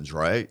visions,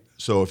 right?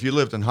 So if you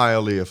lived in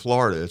Hialeah,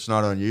 Florida, it's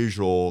not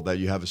unusual that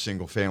you have a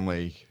single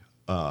family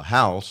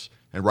house,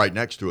 and right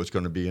next to it's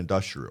going to be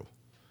industrial.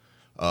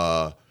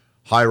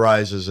 High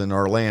rises in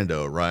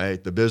Orlando,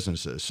 right? The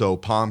businesses. So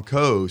Palm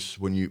Coast,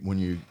 when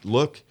you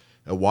look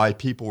at why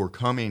people were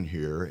coming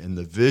here and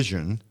the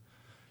vision,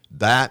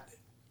 that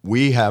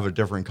we have a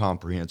different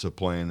comprehensive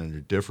plan and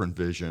a different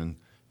vision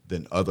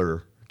than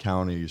other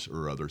counties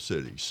or other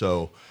cities.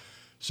 So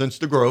since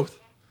the growth,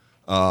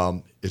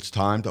 it's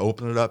time to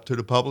open it up to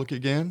the public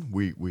again.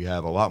 We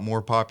have a lot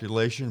more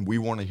population. We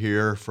want to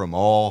hear from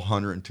all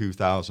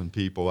 102,000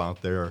 people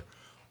out there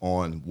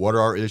on what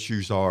our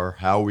issues are,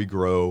 how we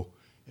grow,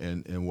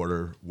 and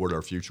what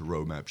our future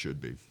roadmap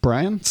should be.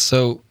 Brian?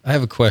 So I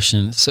have a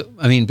question. So,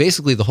 I mean,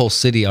 basically the whole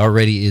city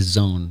already is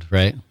zoned,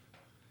 right?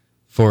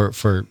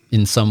 For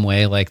in some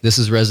way, like this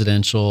is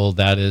residential,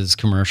 that is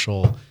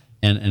commercial,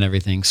 and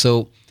everything.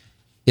 So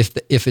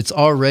if it's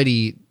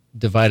already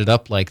divided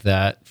up like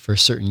that for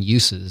certain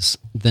uses,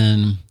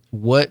 then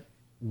what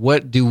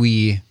do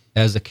we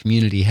as a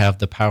community have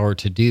the power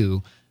to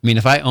do? I mean,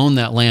 if I own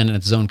that land and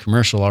it's zoned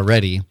commercial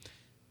already,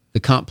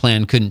 the comp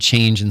plan couldn't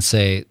change and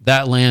say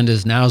that land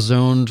is now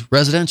zoned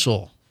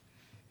residential.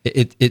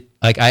 It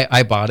like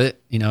I bought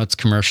it, it's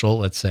commercial,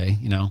 let's say,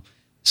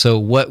 So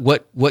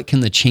what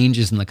can the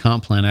changes in the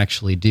comp plan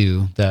actually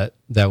do that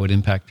would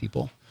impact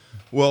people?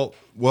 Well,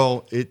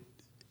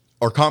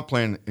 our comp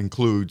plan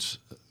includes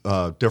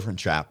different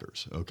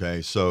chapters.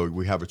 Okay, so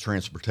we have a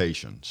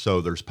transportation.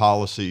 So there's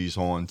policies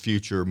on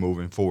future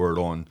moving forward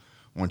on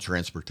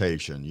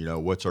transportation.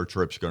 What's our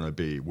trips going to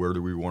be? Where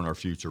do we want our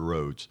future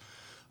roads?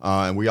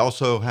 And we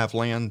also have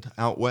land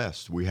out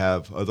west. We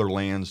have other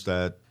lands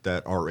that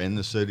are in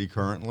the city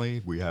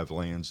currently. We have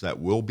lands that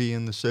will be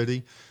in the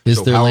city.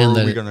 How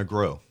are we going to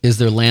grow? Is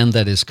there land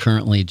that is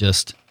currently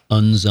just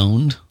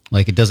unzoned,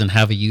 like it doesn't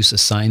have a use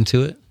assigned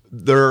to it?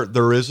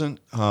 There isn't.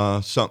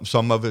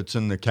 Some of it's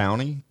in the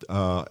county.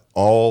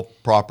 All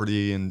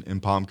property in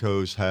Palm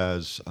Coast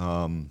has,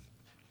 or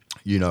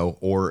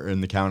in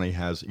the county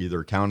has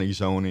either county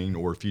zoning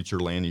or future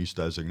land use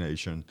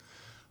designation.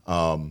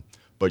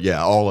 But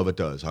yeah, all of it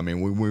does. I mean,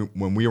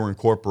 when we were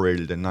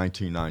incorporated in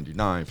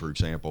 1999, for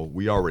example,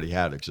 we already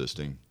had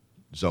existing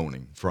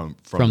zoning from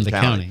the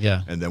county.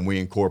 Yeah. And then we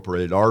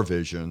incorporated our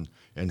vision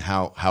and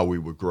how we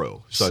would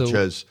grow, such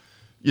as,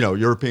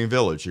 European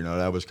Village.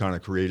 That was kind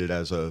of created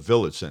as a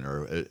village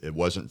center. It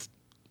wasn't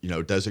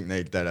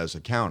designate that as a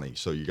county.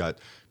 So you got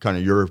kind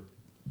of your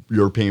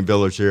European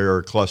Village there,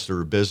 a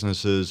cluster of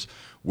businesses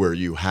where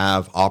you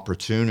have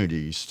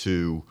opportunities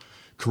to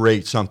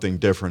create something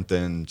different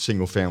than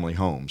single-family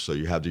homes. So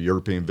you have the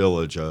European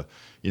Village,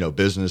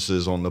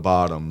 businesses on the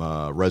bottom,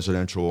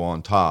 residential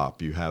on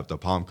top. You have the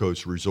Palm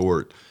Coast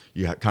Resort.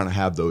 You kind of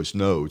have those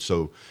nodes.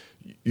 So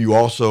you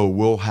also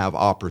will have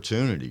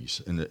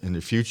opportunities in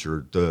the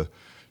future to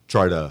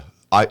try to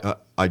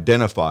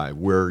identify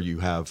where you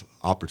have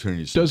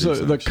opportunities. Does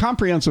the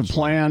comprehensive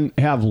plan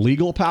have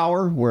legal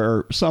power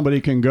where somebody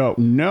can go,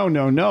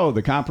 no,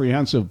 the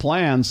comprehensive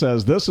plan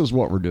says this is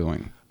what we're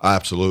doing?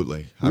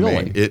 Absolutely. Really?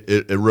 I mean,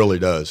 it really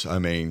does. I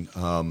mean,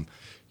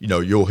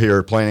 you'll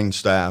hear planning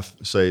staff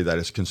say that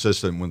it's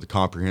consistent with the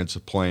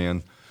comprehensive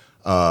plan.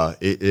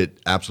 It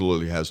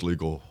absolutely has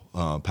legal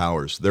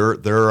powers.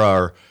 There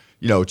are,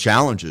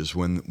 challenges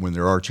when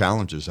there are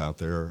challenges out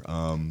there.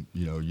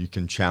 You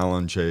can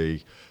challenge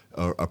a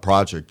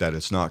project that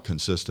it's not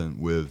consistent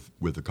with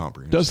the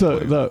comprehensive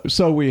plan.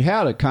 So we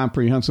had a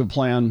comprehensive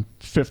plan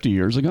 50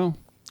 years ago?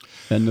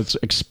 And it's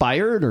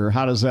expired, or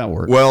how does that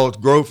work? Well,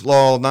 growth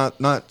law,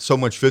 not so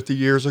much 50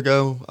 years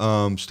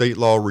ago. State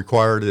law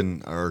required,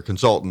 and our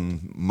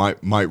consultant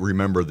might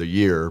remember the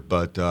year,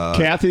 but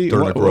Kathy,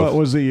 what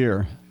was the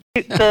year?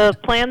 The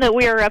plan that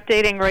we are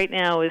updating right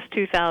now is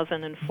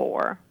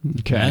 2004.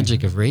 Okay.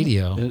 Magic of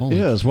radio. It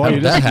is. Well,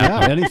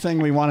 anything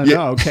we want to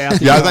know,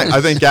 Kathy. Yeah, I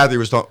think Kathy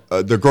was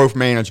talking the growth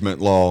management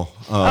law.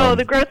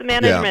 The Growth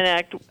Management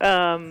Act.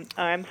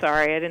 I'm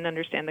sorry, I didn't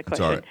understand the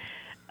question.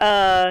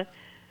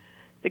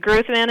 The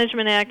Growth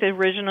Management Act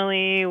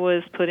originally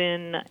was put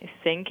in, I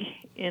think,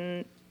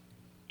 in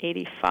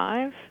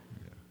 85.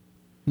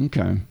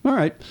 Okay. All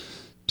right.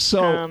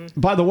 So,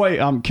 by the way,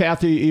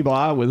 Kathy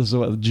Eba with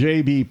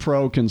JB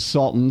Pro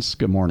Consultants.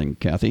 Good morning,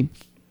 Kathy.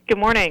 Good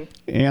morning.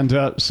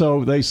 And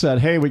so they said,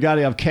 hey, we got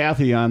to have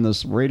Kathy on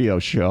this radio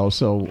show.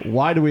 So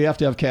why do we have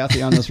to have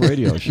Kathy on this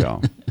radio show?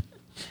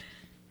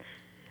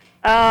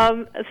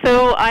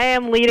 So I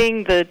am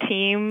leading the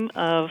team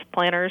of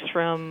planners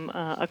from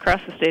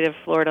across the state of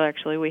Florida,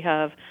 actually. We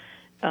have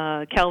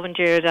Calvin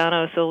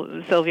Giordano,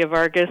 Sylvia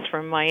Vargas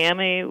from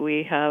Miami.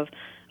 We have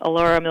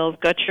Alora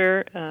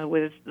Mills-Gutcher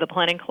with the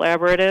Planning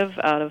Collaborative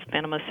out of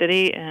Panama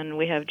City. And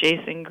we have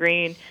Jason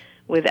Green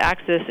with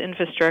Access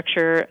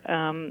Infrastructure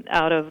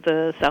out of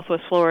the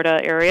Southwest Florida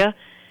area.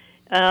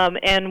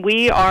 And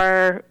we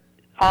are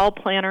all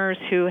planners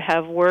who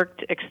have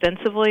worked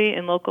extensively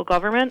in local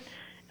government.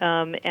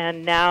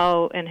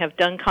 And have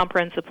done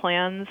comprehensive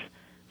plans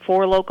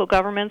for local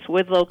governments,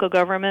 with local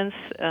governments.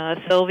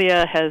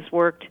 Sylvia has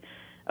worked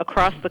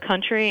across the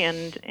country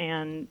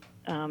and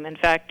in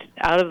fact,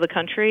 out of the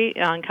country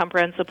on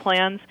comprehensive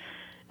plans.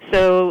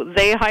 So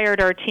they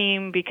hired our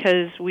team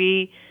because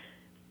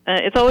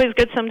it's always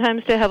good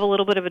sometimes to have a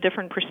little bit of a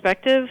different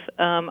perspective.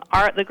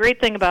 The great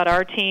thing about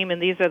our team,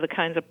 and these are the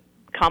kinds of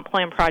comp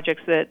plan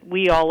projects that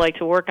we all like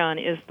to work on,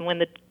 is when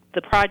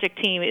the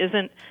project team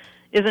isn't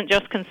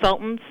just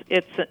consultants.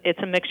 It's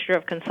a mixture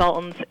of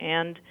consultants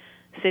and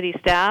city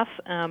staff.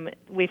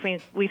 We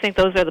think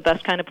those are the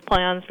best kind of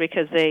plans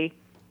because they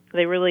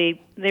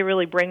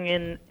really bring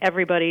in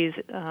everybody's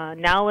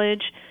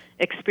knowledge,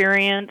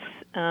 experience,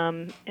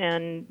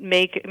 and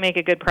make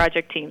a good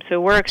project team. So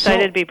we're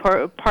excited to be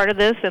part of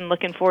this and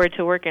looking forward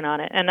to working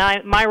on it. And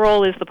my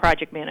role is the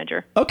project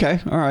manager. Okay,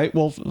 all right.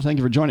 Well, thank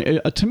you for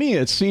joining. To me,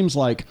 it seems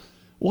like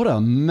what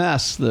a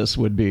mess this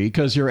would be,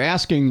 because you're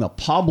asking the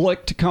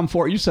public to come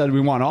forward. You said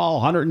we want all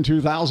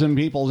 102,000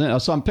 people in.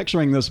 So I'm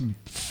picturing this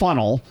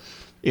funnel,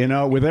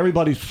 with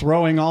everybody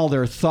throwing all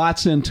their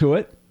thoughts into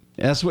it.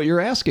 That's what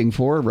you're asking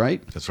for,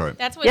 right? That's right.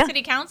 That's what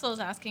City Council is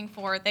asking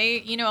for.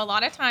 They, a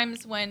lot of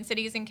times when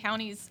cities and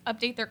counties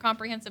update their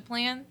comprehensive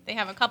plan, they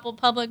have a couple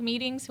public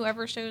meetings.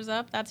 Whoever shows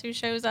up, that's who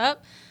shows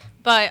up.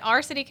 But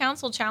our city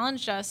council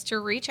challenged us to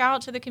reach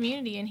out to the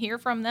community and hear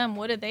from them.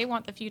 What do they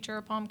want the future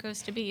of Palm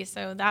Coast to be?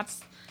 So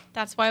that's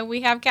why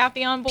we have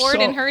Kathy on board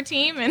and her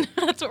team, and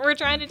that's what we're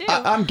trying to do.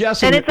 I'm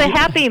guessing, and it's a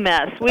happy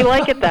mess. We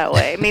like it that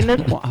way. I mean,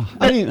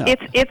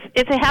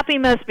 it's a happy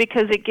mess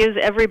because it gives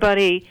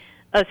everybody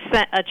a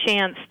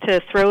chance to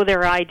throw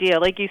their idea.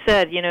 Like you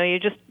said,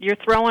 you're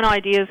throwing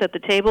ideas at the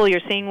table.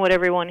 You're seeing what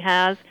everyone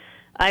has.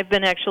 I've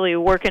been actually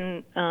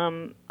working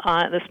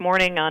this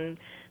morning on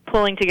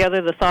pulling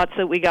together the thoughts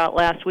that we got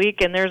last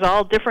week, and there's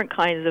all different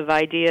kinds of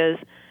ideas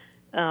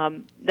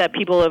that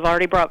people have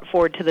already brought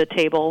forward to the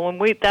table.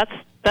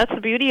 That's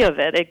the beauty of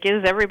it. It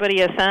gives everybody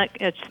a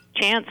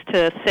chance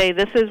to say,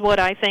 this is what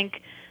I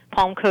think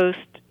Palm Coast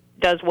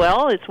does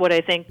well. It's what I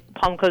think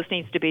Palm Coast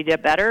needs to be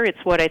better. It's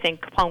what I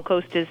think Palm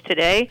Coast is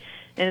today,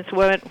 and it's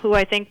who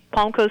I think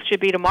Palm Coast should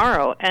be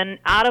tomorrow. And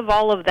out of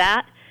all of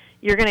that,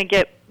 you're going to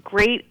get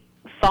great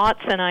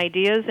thoughts and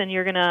ideas, and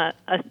you're going to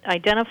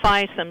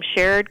identify some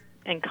shared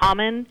and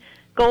common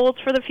goals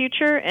for the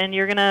future, and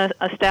you're going to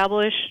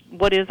establish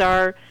what is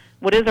our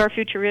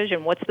future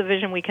vision. What's the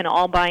vision we can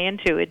all buy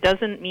into? It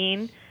doesn't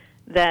mean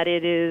that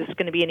it is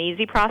going to be an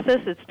easy process.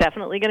 It's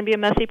definitely going to be a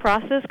messy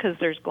process because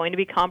there's going to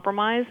be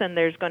compromise and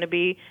there's going to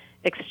be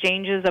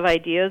exchanges of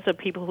ideas of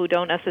people who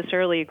don't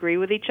necessarily agree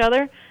with each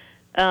other.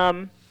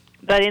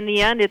 But in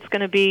the end, it's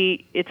going to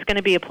be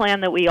a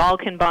plan that we all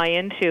can buy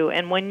into.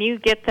 And when you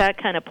get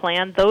that kind of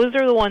plan, those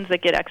are the ones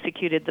that get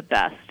executed the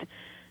best.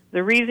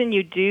 The reason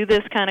you do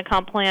this kind of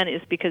comp plan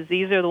is because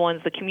these are the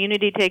ones the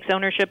community takes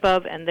ownership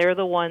of, and they're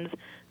the ones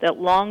that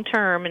long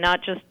term, and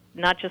not just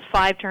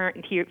 5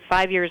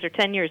 years or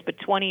 10 years, but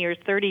 20 years,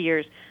 30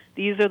 years.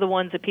 These are the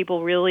ones that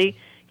people really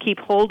keep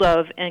hold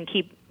of and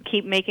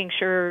keep making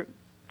sure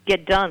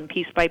get done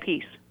piece by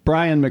piece.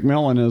 Brian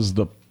McMillan is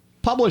the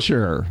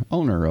publisher,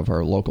 owner of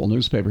our local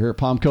newspaper here,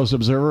 Palm Coast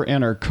Observer,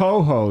 and our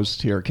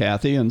co-host here,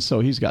 Kathy, and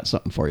so he's got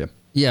something for you.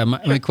 Yeah,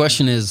 my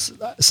question is,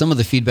 some of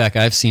the feedback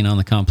I've seen on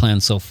the comp plan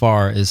so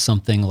far is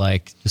something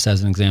like, just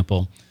as an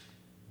example,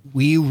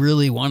 we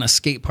really want a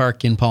skate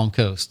park in Palm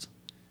Coast.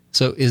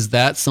 So is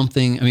that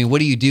something, I mean, what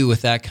do you do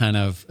with that kind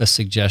of a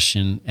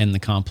suggestion in the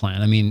comp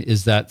plan? I mean,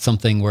 is that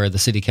something where the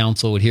city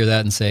council would hear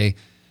that and say,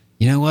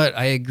 you know what,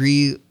 I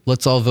agree,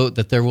 let's all vote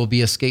that there will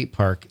be a skate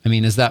park? I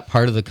mean, is that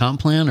part of the comp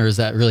plan, or is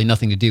that really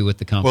nothing to do with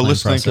the comp plan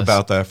process? Well, let's think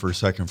about that for a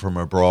second from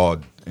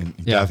abroad, and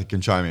Kathy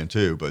can chime in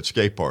too, but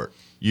skate park,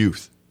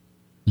 youth,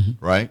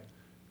 right?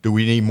 Do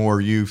we need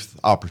more youth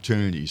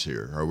opportunities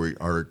here?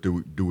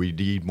 Do we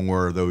need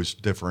more of those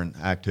different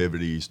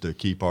activities to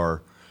keep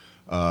our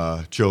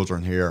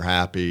children here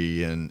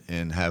happy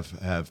and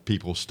have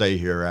people stay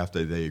here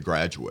after they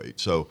graduate?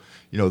 So,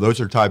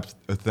 those are types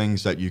of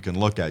things that you can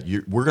look at.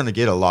 We're going to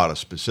get a lot of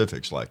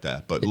specifics like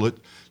that, but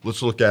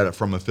let's look at it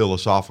from a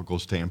philosophical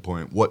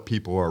standpoint, what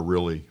people are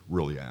really,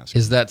 really asking.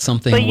 Is that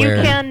something but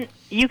where...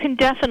 you can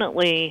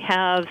definitely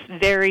have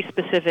very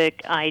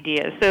specific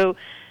ideas. So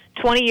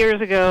 20 years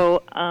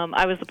ago,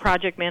 I was the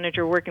project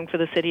manager working for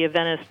the city of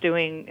Venice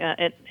doing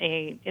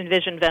a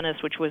Envision Venice,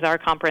 which was our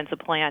comprehensive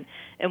plan.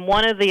 And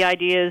one of the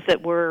ideas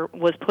that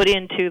was put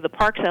into the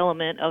parks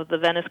element of the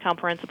Venice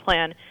comprehensive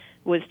plan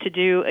was to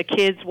do a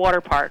kids'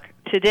 water park.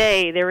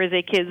 Today, there is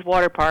a kids'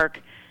 water park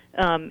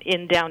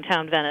in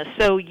downtown Venice.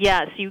 So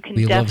yes, you can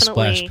definitely love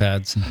splash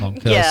pads in Palm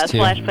Coast. Yeah, too.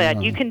 splash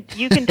pad. You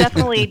can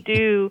definitely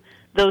do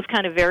those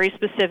kind of very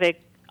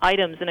specific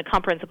items in a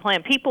comprehensive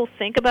plan. People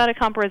think about a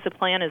comprehensive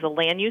plan as a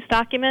land use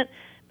document,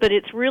 but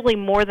it's really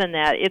more than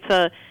that. It's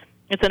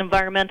an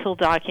environmental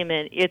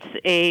document. It's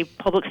a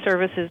public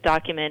services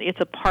document. It's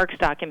a parks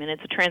document.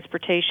 It's a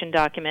transportation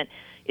document.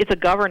 It's a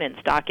governance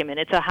document.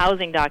 It's a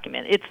housing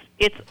document.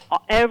 It's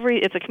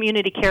a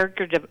community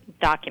character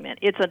document.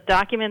 It's a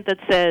document that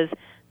says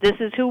this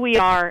is who we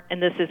are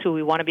and this is who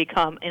we want to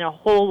become in a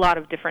whole lot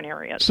of different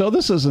areas. So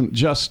this isn't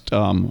just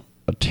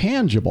a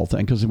tangible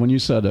thing, because when you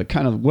said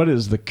kind of what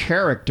is the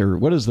character,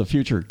 what is the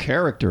future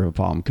character of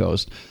Palm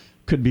Coast,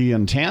 could be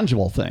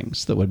intangible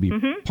things that would be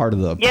part of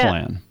the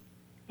plan.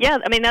 Yeah,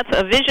 I mean,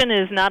 a vision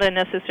is not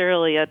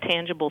necessarily a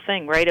tangible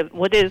thing, right?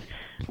 What's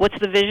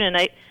the vision?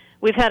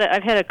 I've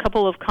had a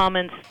couple of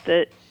comments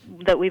that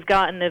we've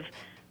gotten of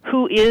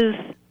who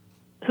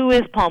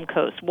is Palm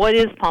Coast? What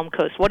is Palm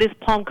Coast? What is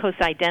Palm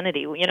Coast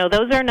identity?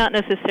 Those are not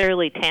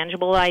necessarily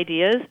tangible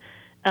ideas.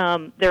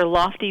 They're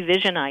lofty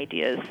vision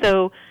ideas.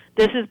 So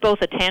this is both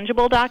a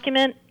tangible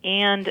document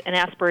and an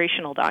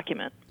aspirational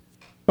document.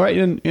 All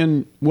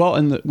right,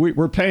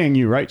 we're paying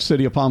you, right?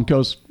 City of Palm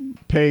Coast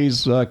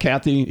pays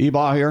Kathy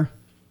Ebaugh here?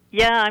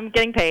 Yeah, I'm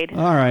getting paid.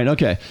 All right,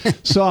 okay.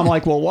 So I'm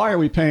like, well, why are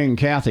we paying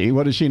Kathy?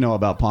 What does she know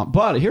about Palm?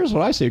 But here's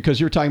what I say, because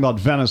you're talking about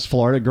Venice,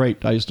 Florida.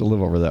 Great. I used to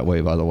live over that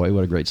way, by the way.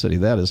 What a great city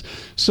that is.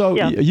 So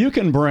you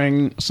can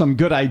bring some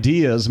good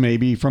ideas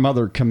maybe from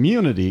other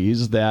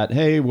communities that,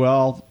 hey,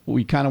 well,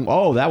 we kind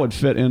of, that would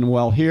fit in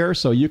well here.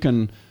 So you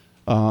can,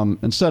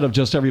 instead of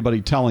just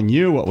everybody telling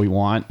you what we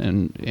want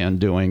and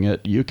doing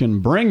it, you can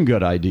bring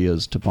good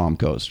ideas to Palm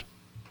Coast.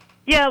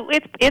 Yeah,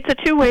 it's a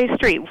two-way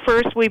street.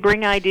 First, we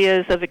bring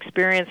ideas of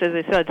experience. As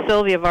I said,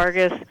 Sylvia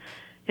Vargas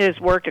has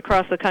worked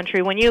across the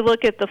country. When you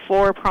look at the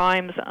 4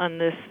 primes on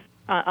this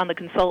on the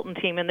consultant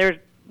team, and there's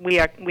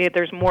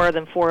more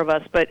than 4 of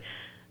us, but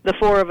the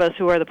 4 of us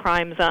who are the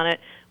primes on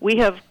it, we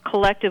have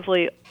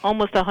collectively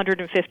almost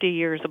 150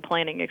 years of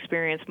planning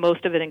experience,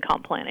 most of it in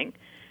comp planning,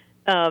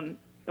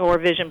 or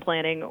vision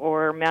planning,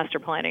 or master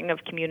planning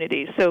of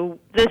communities. So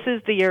this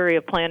is the area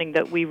of planning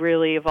that we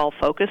really have all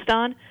focused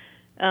on.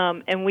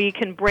 And we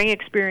can bring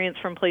experience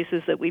from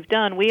places that we've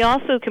done. We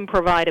also can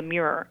provide a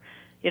mirror.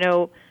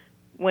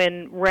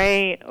 When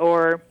Ray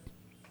or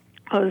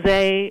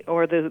Jose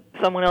or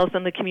someone else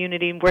in the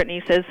community,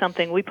 Brittany, says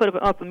something, we put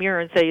up a mirror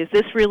and say, is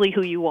this really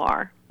who you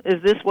are?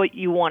 Is this what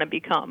you want to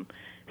become?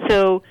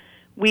 So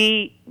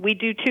we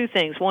do 2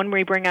 things. One,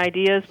 we bring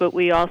ideas, but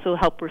we also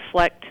help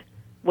reflect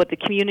what the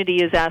community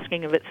is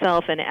asking of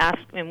itself,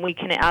 and we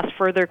can ask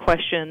further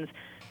questions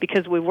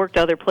because we've worked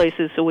other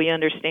places, so we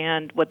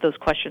understand what those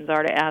questions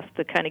are to ask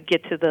to kind of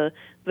get to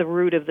the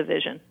root of the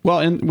vision. Well,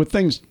 and with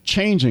things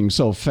changing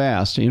so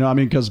fast,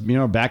 because,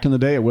 back in the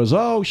day it was,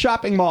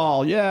 shopping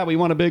mall. Yeah, we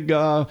want a big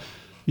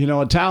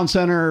a town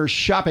center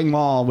shopping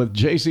mall with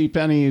J.C.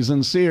 Penney's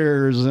and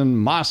Sears and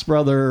Moss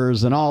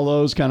Brothers and all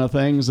those kind of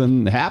things,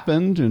 and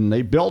happened, and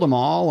they built them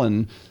all,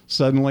 and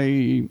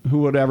suddenly who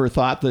would ever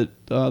thought that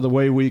the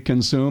way we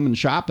consume and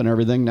shop and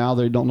everything, now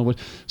they don't know what.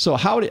 So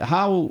how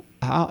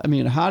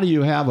do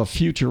you have a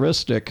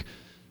futuristic,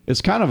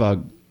 it's kind of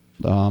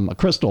a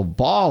crystal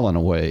ball in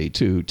a way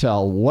to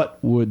tell what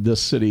would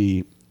this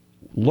city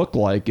look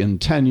like in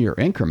 10-year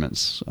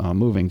increments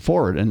moving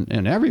forward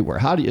and everywhere?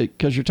 How do you,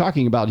 because you're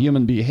talking about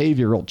human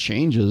behavioral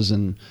changes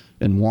and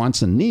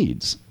wants and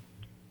needs.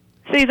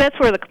 See, that's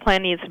where the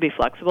plan needs to be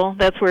flexible.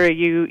 That's where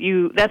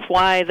that's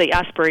why the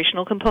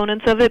aspirational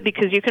components of it,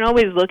 because you can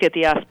always look at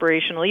the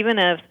aspirational,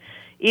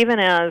 even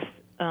as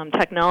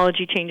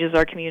technology changes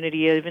our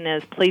community, even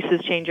as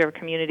places change our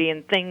community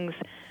and things,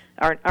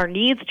 our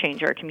needs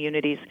change our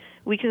communities,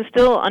 we can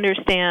still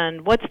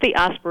understand what's the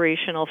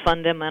aspirational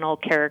fundamental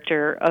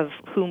character of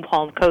whom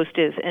Palm Coast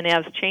is. And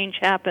as change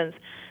happens,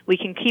 we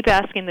can keep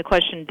asking the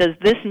question, does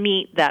this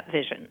meet that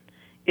vision?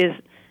 Is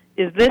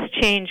this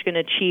change going to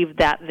achieve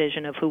that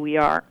vision of who we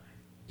are?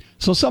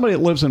 So somebody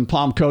that lives in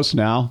Palm Coast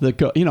now that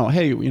go,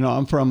 hey,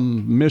 I'm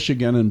from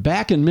Michigan, and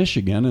back in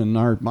Michigan in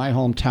my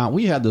hometown,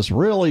 we had this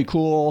really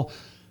cool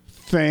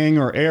thing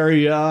or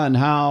area and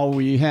how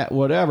we had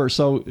whatever.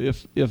 So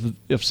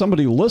if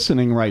somebody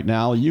listening right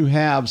now, you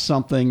have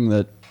something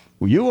that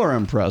you are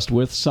impressed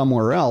with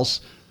somewhere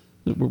else,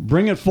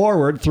 bring it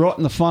forward, throw it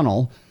in the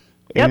funnel.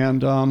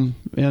 Yep.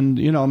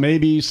 And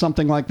maybe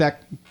something like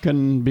that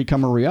can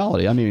become a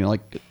reality. I mean,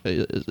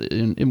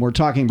 and we're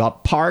talking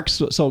about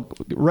parks. So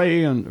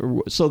Ray,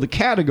 so the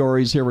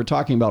categories here we're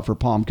talking about for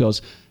Palm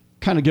Coast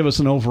kind of give us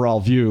an overall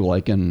view,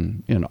 like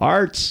in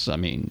arts,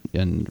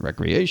 in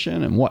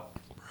recreation and what.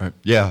 Right.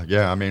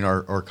 Yeah. I mean,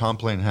 our comp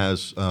plan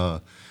has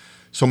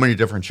so many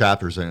different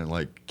chapters in it.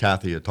 Like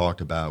Kathy had talked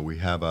about, we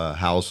have a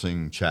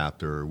housing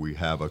chapter, we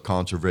have a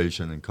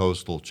conservation and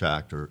coastal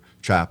chapter,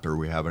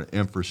 we have an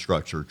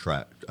infrastructure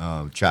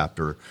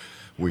chapter,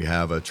 we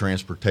have a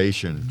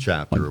transportation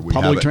chapter, like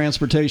public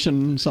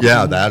transportation.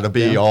 Something that'll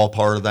be all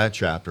part of that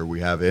chapter.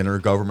 We have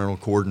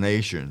intergovernmental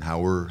coordination.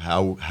 How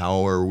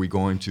are we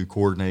going to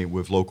coordinate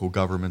with local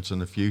governments in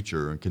the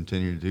future and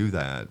continue to do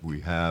that? We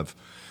have.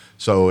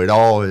 So it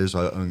all is,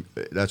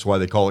 that's why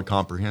they call it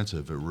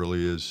comprehensive. It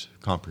really is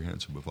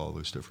comprehensive with all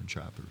those different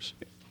chapters.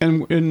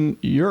 And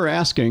you're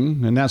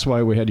asking, and that's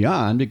why we had you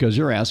on, because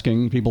you're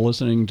asking people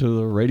listening to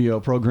the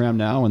radio program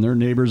now and their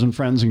neighbors and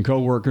friends and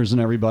coworkers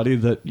and everybody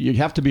that you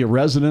have to be a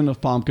resident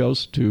of Palm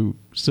Coast to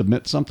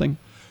submit something?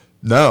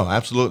 No,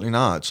 absolutely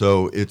not.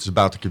 So it's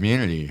about the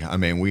community. I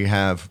mean, we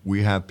have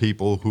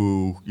people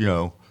who,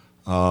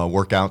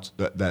 work out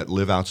that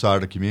live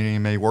outside the community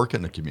and may work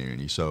in the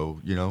community. So,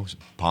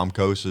 Palm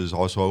Coast is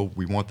also,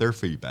 we want their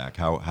feedback.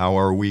 How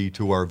are we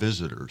to our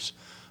visitors?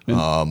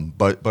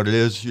 But it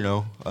is,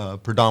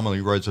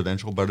 predominantly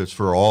residential, but it's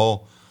for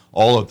all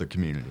of the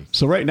community.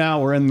 So right now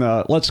we're in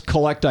the let's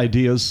collect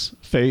ideas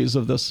phase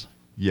of this.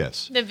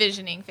 Yes. The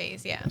visioning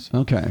phase, yeah.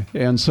 Okay.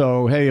 And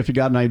so, hey, if you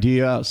got an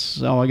idea,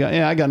 I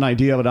got an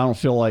idea, but I don't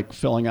feel like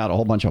filling out a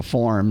whole bunch of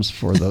forms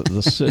for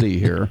the city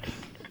here.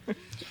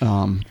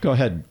 Go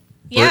ahead.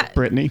 Yeah,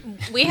 Brittany.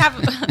 We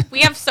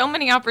have so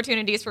many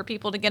opportunities for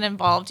people to get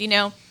involved.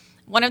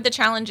 One of the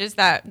challenges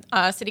that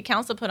City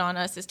Council put on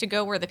us is to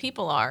go where the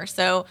people are.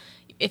 So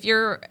if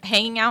you're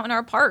hanging out in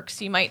our parks,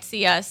 you might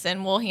see us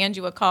and we'll hand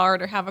you a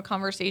card or have a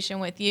conversation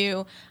with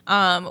you.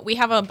 We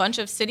have a bunch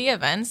of city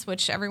events,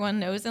 which everyone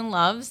knows and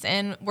loves,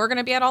 and we're going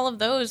to be at all of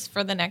those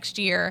for the next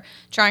year,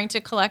 trying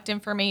to collect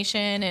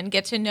information and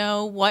get to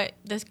know what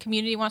this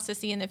community wants to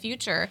see in the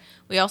future.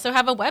 We also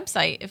have a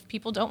website. If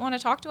people don't want to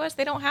talk to us,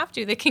 they don't have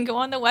to. They can go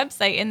on the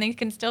website and they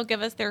can still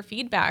give us their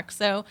feedback.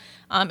 So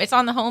it's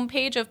on the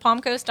homepage of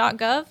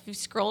palmcoast.gov. If you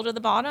scroll to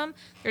the bottom,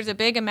 there's a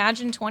big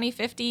Imagine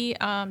 2050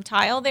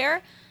 tile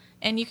there.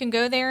 And you can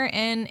go there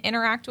and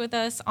interact with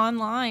us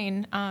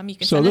online. You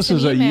can send us an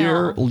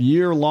email. So this is a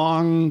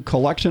year-long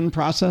collection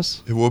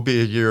process? It will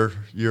be a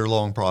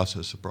year-long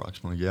process,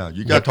 approximately. Yeah,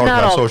 you got to talk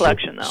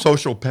about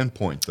social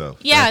pinpoint, though.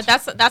 Yeah,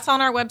 that's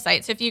on our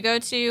website. So if you go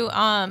to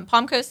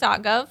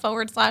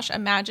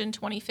palmcoast.gov/Imagine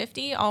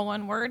 2050, all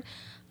one word,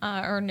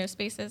 or no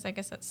spaces. I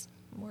guess that's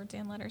words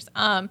and letters.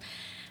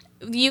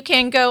 You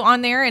can go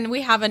on there, and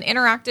we have an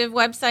interactive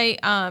website.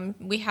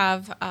 We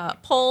have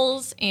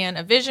polls and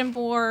a vision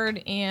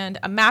board and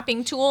a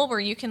mapping tool where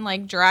you can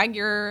drag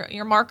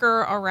your marker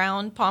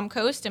around Palm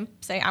Coast and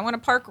say, I want to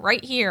park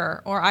right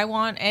here, or I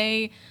want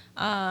a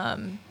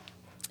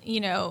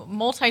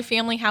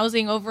multifamily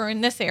housing over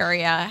in this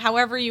area.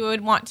 However you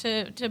would want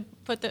to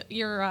put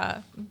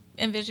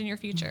envision your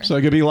future. So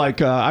it could be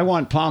like, I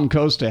want Palm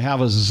Coast to have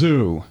a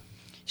zoo.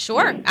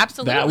 Sure,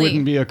 absolutely. That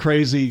wouldn't be a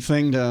crazy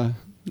thing to.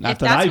 Not if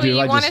that's I what do.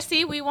 you want to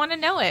see, we want to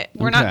know it.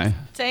 We're not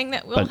saying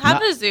that we'll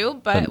have a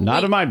zoo, but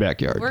not in my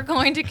backyard. We're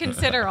going to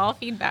consider all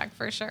feedback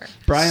for sure.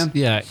 Brian?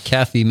 Yeah,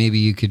 Kathy, maybe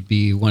you could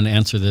be one to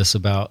answer this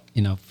about,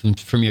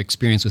 from your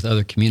experience with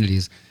other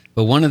communities.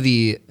 But one of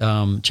the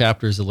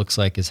chapters it looks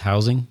like is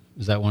housing.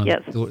 Is that one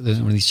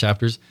of these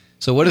chapters?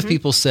 So what if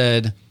people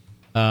said,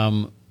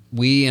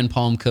 we in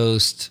Palm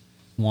Coast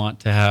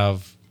want to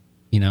have,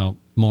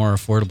 more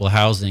affordable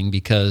housing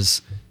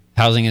because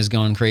housing is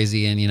going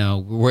crazy, and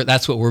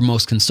that's what we're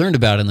most concerned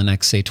about in the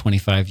next, say,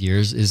 25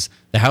 years is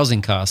the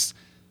housing costs.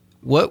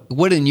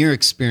 What in your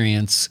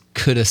experience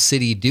could a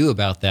city do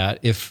about that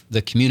if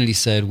the community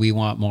said we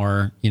want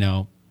more,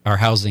 our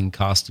housing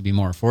costs to be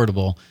more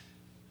affordable?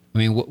 I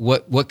mean,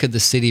 what could the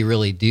city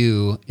really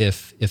do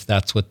if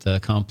that's what the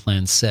comp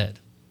plan said?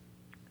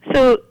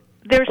 So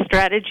there are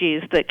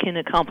strategies that can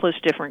accomplish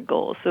different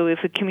goals. So if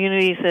a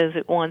community says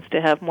it wants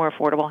to have more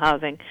affordable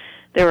housing,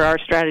 there are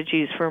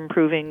strategies for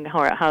improving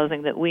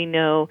housing that we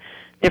know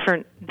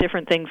different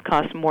things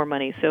cost more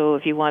money. So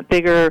if you want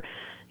bigger,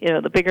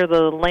 the bigger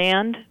the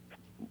land,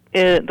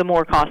 the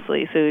more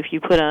costly. So if you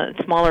put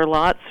smaller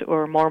lots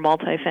or more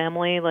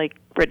multifamily, like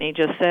Brittany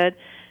just said,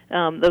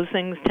 those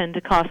things tend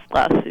to cost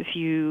less. If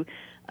you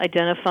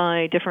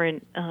identify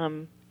different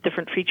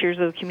features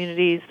of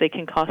communities, they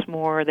can cost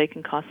more, they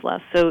can cost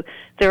less. So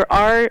there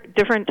are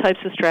different types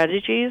of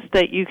strategies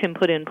that you can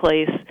put in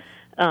place,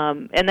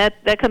 and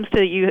that comes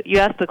to you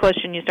asked the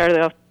question, you started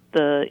off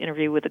the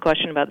interview with the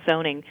question about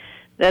zoning.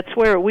 That's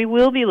where we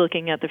will be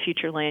looking at the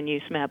future land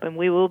use map, and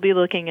we will be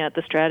looking at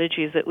the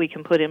strategies that we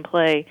can put in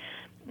play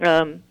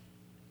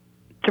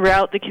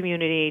throughout the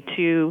community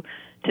to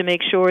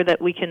make sure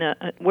that we can,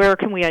 where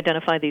can we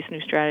identify these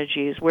new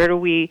strategies? Where do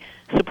we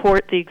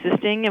support the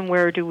existing, and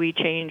where do we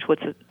change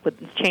what's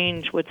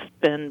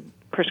been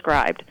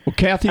prescribed? Well,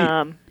 Kathy,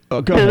 go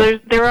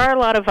ahead. There are a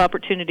lot of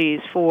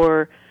opportunities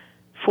for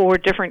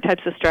different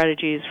types of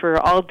strategies for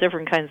all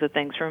different kinds of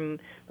things. From,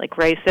 like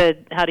Ray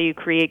said, how do you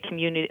create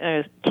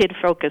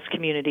kid-focused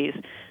communities?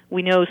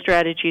 We know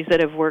strategies that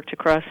have worked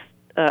across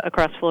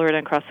Florida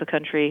and across the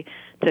country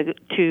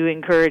to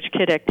encourage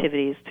kid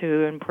activities,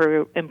 to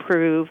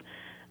improve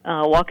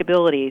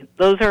walkability.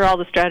 Those are all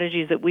the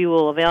strategies that we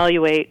will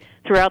evaluate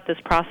throughout this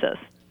process.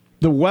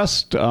 The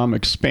West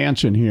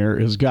expansion here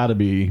has got to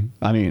be,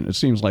 it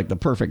seems like the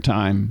perfect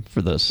time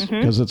for this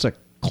because it's a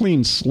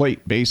clean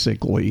slate,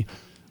 basically.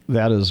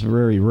 That is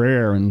very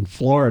rare in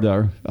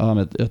Florida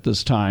at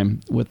this time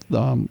with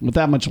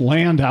that much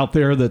land out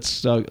there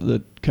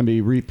that can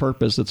be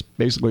repurposed. It's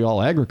basically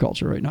all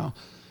agriculture right now.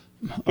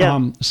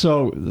 Yeah.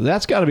 So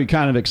that's got to be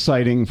kind of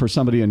exciting for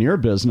somebody in your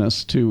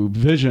business to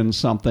vision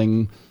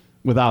something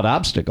without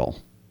obstacle.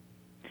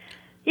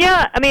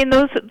 Yeah,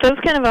 those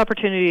kind of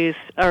opportunities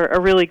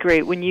are really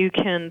great when you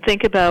can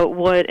think about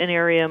what an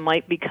area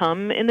might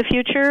become in the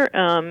future,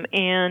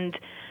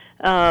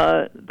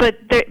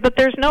 but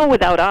there's no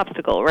without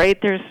obstacle, right?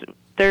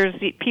 There's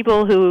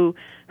people who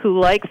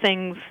like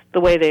things the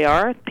way they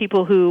are,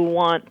 people who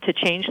want to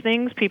change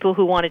things, people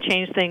who want to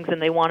change things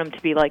and they want them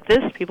to be like this,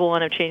 people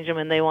want to change them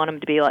and they want them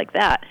to be like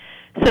that.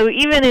 So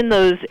even in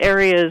those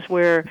areas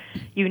where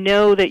you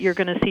know that you're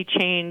going to see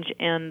change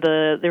and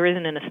there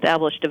isn't an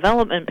established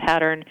development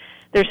pattern,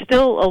 there's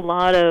still a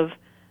lot of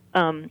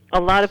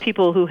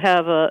people who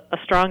have a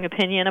strong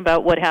opinion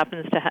about what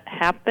happens to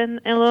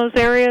happen in those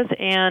areas,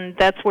 and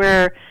that's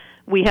where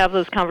we have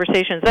those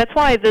conversations. That's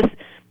why this,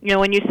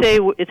 when you say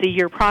it's a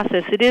year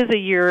process, it is a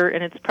year,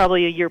 and it's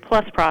probably a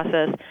year-plus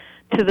process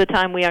to the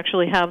time we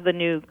actually have the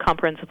new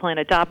comprehensive plan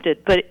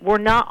adopted. But we're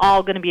not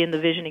all going to be in the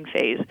visioning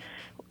phase.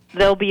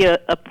 There'll be a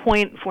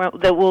point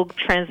that will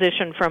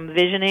transition from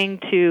visioning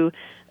to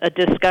a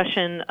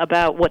discussion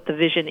about what the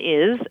vision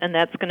is, and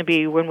that's going to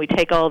be when we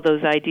take all of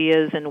those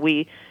ideas and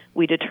we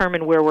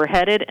determine where we're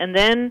headed. And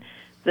then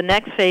the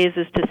next phase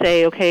is to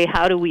say, okay,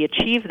 how do we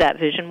achieve that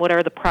vision? What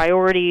are the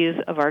priorities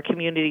of our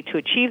community to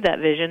achieve that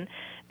vision?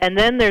 And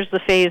then there's the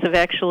phase of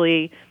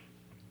actually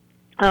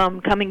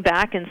coming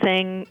back and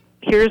saying,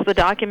 here's the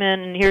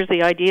document and here's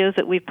the ideas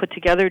that we've put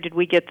together. Did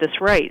we get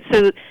this right?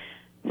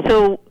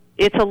 So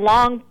it's a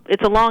long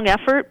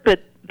effort,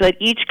 but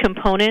each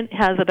component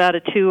has about a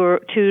 2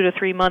 to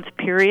 3 month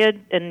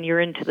period, and you're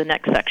into the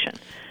next section.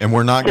 And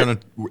we're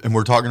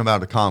talking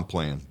about a comp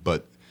plan,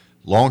 but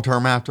long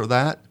term after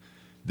that,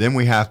 then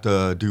we have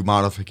to do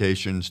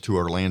modifications to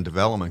our land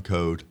development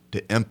code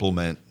to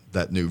implement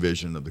that new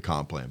vision of the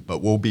comp plan.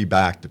 But we'll be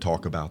back to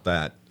talk about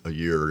that a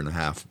year and a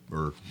half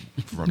or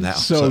from now.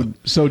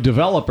 So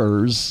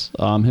developers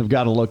have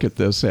got to look at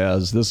this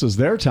as this is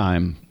their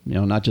time,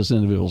 not just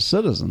individual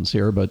citizens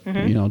here, but,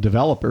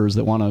 developers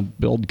that want to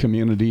build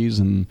communities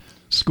and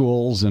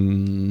schools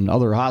and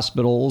other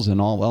hospitals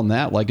and all on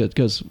that,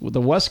 because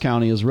the West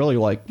County is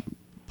really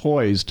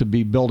poised to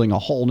be building a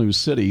whole new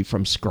city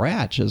from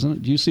scratch, isn't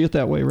it? Do you see it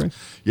that way, Ray?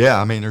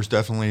 Yeah, there's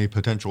definitely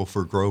potential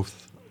for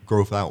growth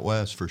out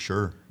west for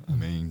sure.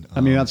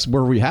 That's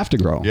where we have to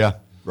grow. Yeah,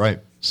 right.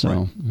 So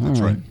right. That's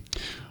right.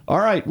 All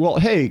right. Well,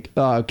 hey,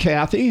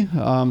 Kathy,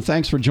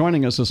 thanks for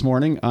joining us this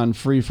morning on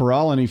Free for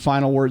All. Any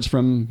final words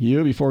from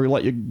you before we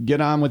let you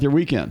get on with your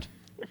weekend?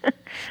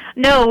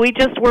 No,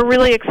 we're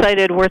really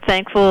excited. We're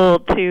thankful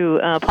to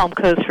Palm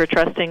Coast for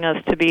trusting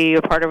us to be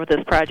a part of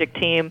this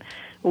project team.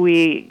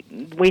 We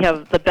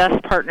have the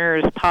best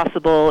partners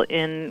possible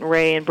in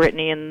Ray and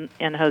Brittany and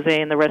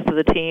Jose and the rest of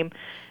the team.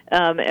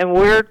 And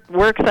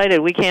we're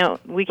excited. We can't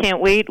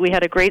wait. We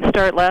had a great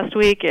start last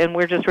week, and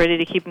we're just ready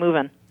to keep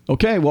moving.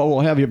 Okay, well,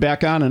 we'll have you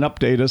back on and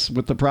update us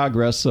with the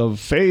progress of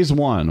Phase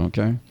 1,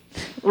 okay?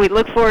 We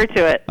look forward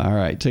to it. All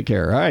right, take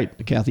care. All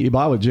right, Kathy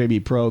Ebaugh with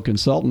JB Pro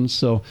Consultants.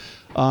 So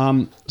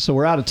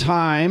we're out of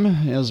time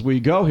as we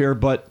go here,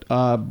 but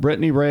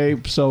Brittany,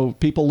 Ray, so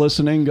people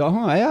listening go,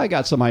 yeah, I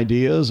got some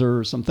ideas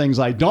or some things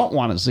I don't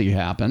want to see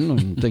happen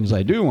and things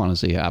I do want to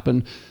see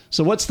happen.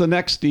 So what's the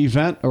next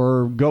event?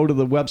 Or go to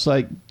the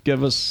website,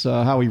 give us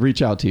how we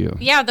reach out to you.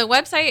 Yeah, the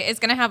website is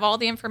going to have all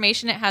the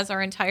information. It has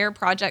our entire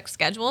project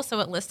schedule,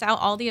 so it lists out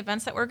all the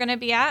events that we're going to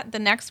be at. The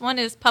next one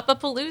is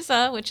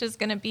Puppapalooza, which is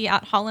going to be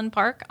at Holland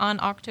Park on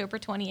October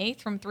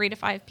 28th from 3 to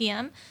 5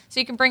 p.m. So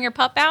you can bring your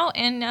pup out,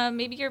 and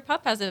maybe your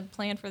pup has a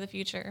plan for the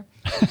future.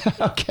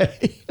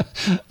 Okay.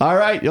 All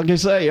right. Like I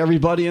say,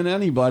 everybody and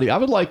anybody. I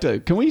would like to,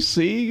 can we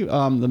see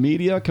the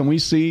media? Can we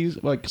see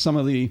like some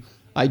of the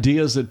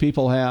ideas that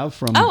people have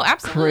from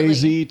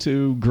crazy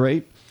to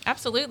great?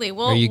 Absolutely.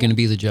 Well, are you going to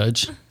be the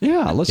judge?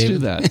 Yeah, let's do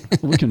that.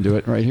 We can do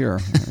it right here.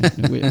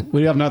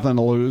 We have nothing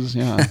to lose.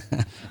 Yeah.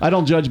 I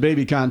don't judge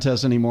baby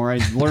contests anymore. I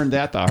learned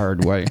that the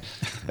hard way.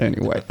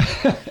 Anyway.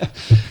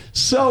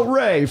 So,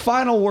 Ray,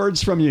 final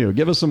words from you.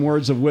 Give us some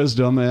words of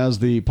wisdom as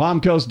the Palm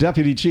Coast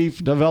Deputy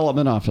Chief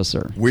Development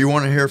Officer. We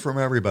want to hear from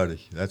everybody.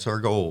 That's our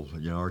goal.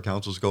 Our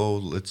council's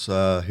goal. Let's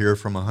hear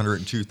from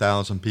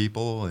 102,000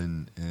 people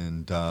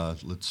and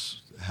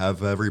let's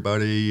have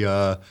everybody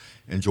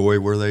enjoy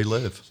where they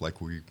live.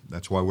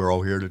 That's why we're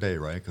all here today,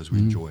 right? Because we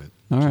enjoy it.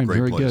 All right,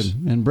 very place.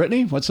 good. And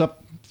Brittany, what's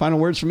up? Final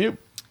words from you.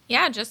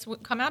 Yeah, just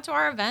come out to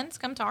our events,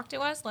 come talk to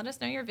us, let us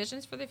know your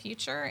visions for the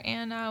future,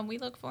 and we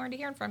look forward to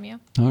hearing from you.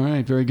 All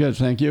right, very good.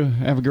 Thank you.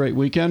 Have a great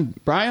weekend.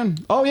 Brian?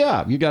 Oh,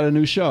 yeah, you got a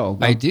new show.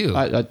 I do.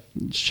 I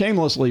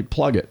shamelessly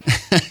plug it.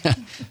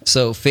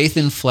 So Faith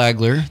in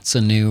Flagler, it's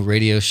a new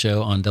radio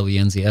show on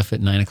WNZF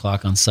at 9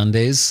 o'clock on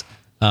Sundays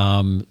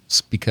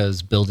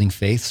because building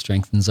faith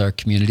strengthens our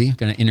community. I'm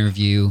going to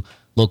interview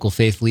local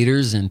faith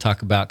leaders and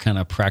talk about kind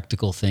of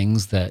practical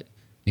things that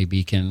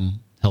maybe can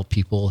help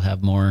people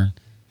have more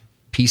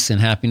peace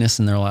and happiness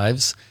in their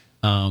lives.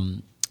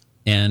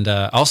 And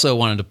also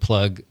wanted to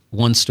plug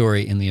one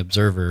story in the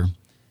Observer.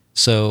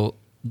 So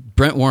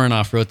Brent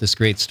Warrenoff wrote this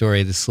great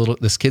story.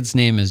 This kid's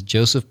name is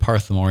Joseph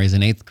Parthamore. He's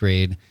in 8th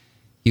grade.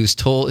 He was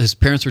told, his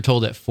parents were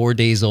told at 4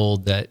 days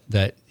old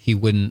that he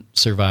wouldn't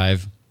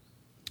survive.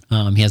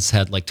 He has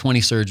had like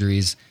 20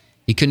 surgeries.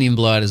 He couldn't even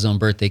blow out his own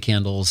birthday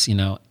candles,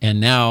 and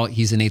now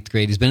he's in 8th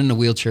grade. He's been in a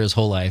wheelchair his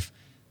whole life,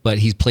 but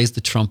he plays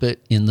the trumpet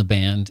in the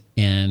band,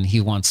 and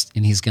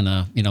he's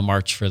gonna,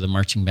 march for the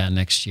marching band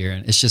next year.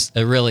 And it's just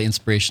a really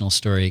inspirational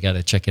story. You got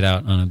to check it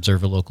out on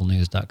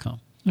observerlocalnews.com.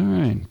 All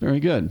right. Very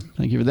good.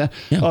 Thank you for that.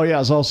 Yeah. Oh, yeah.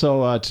 It's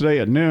also today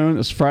at noon.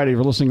 It's Friday. If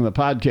you're listening to the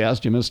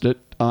podcast, you missed it.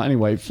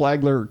 Anyway,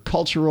 Flagler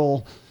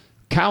Cultural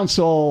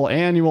Council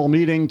annual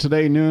meeting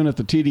today noon at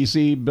the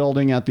TDC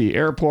building at the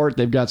airport.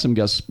 They've got some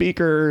guest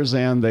speakers,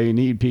 and they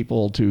need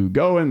people to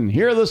go and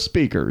hear the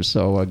speakers.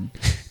 So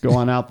go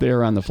on out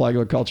there on the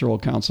Flagler Cultural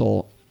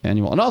Council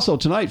annual. And also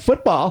tonight,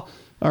 football.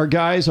 Our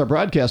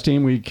broadcast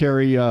team, we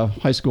carry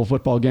high school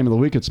football game of the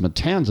week. It's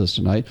Matanzas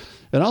tonight.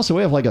 And also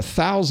we have like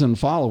 1,000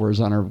 followers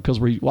on our, because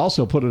we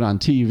also put it on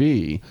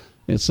TV.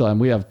 It's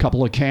we have a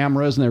couple of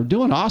cameras, and they're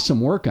doing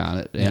awesome work on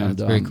it. Yeah, and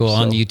it's very cool.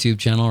 On the YouTube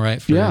channel,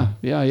 right? Yeah,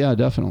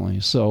 definitely.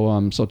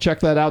 So check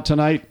that out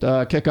tonight.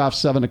 Kickoff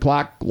 7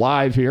 o'clock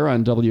live here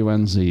on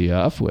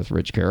WNZF with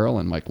Rich Carroll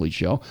and Mike Lee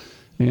Show.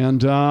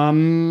 And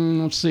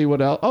let's see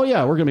what else. Oh,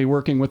 yeah, we're going to be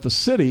working with the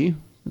city.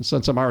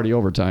 Since I'm already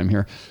overtime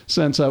here,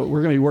 we're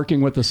going to be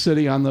working with the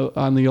city on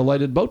the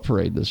Alighted Boat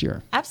Parade this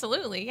year.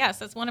 Absolutely,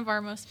 yes. It's one of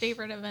our most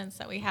favorite events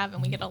that we have,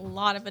 and we get a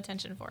lot of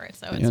attention for it,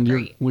 so it's and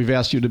great. We've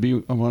asked you to be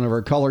one of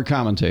our color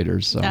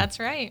commentators. So. That's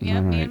right. Yeah,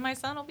 me and my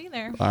son will be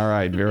there. All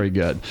right, very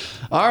good.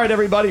 All right,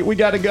 everybody, we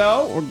got to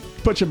go. We'll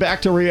put you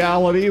back to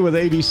reality with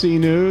ABC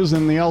News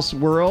and the else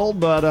world,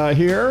 but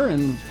here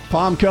in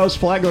Palm Coast,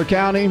 Flagler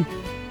County,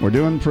 we're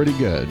doing pretty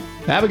good.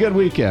 Have a good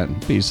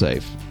weekend. Be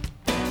safe.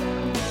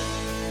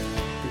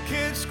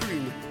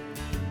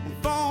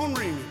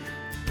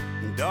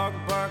 Dog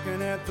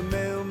barking at the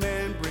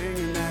mailman,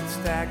 bringing that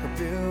stack of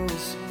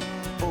bills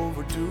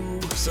over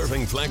to...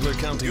 Serving Flagler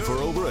County for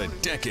over a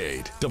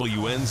decade.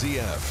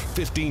 WNZF,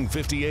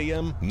 1550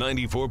 AM,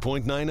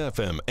 94.9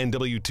 FM, and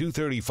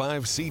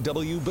W235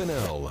 CW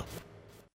Bunnell.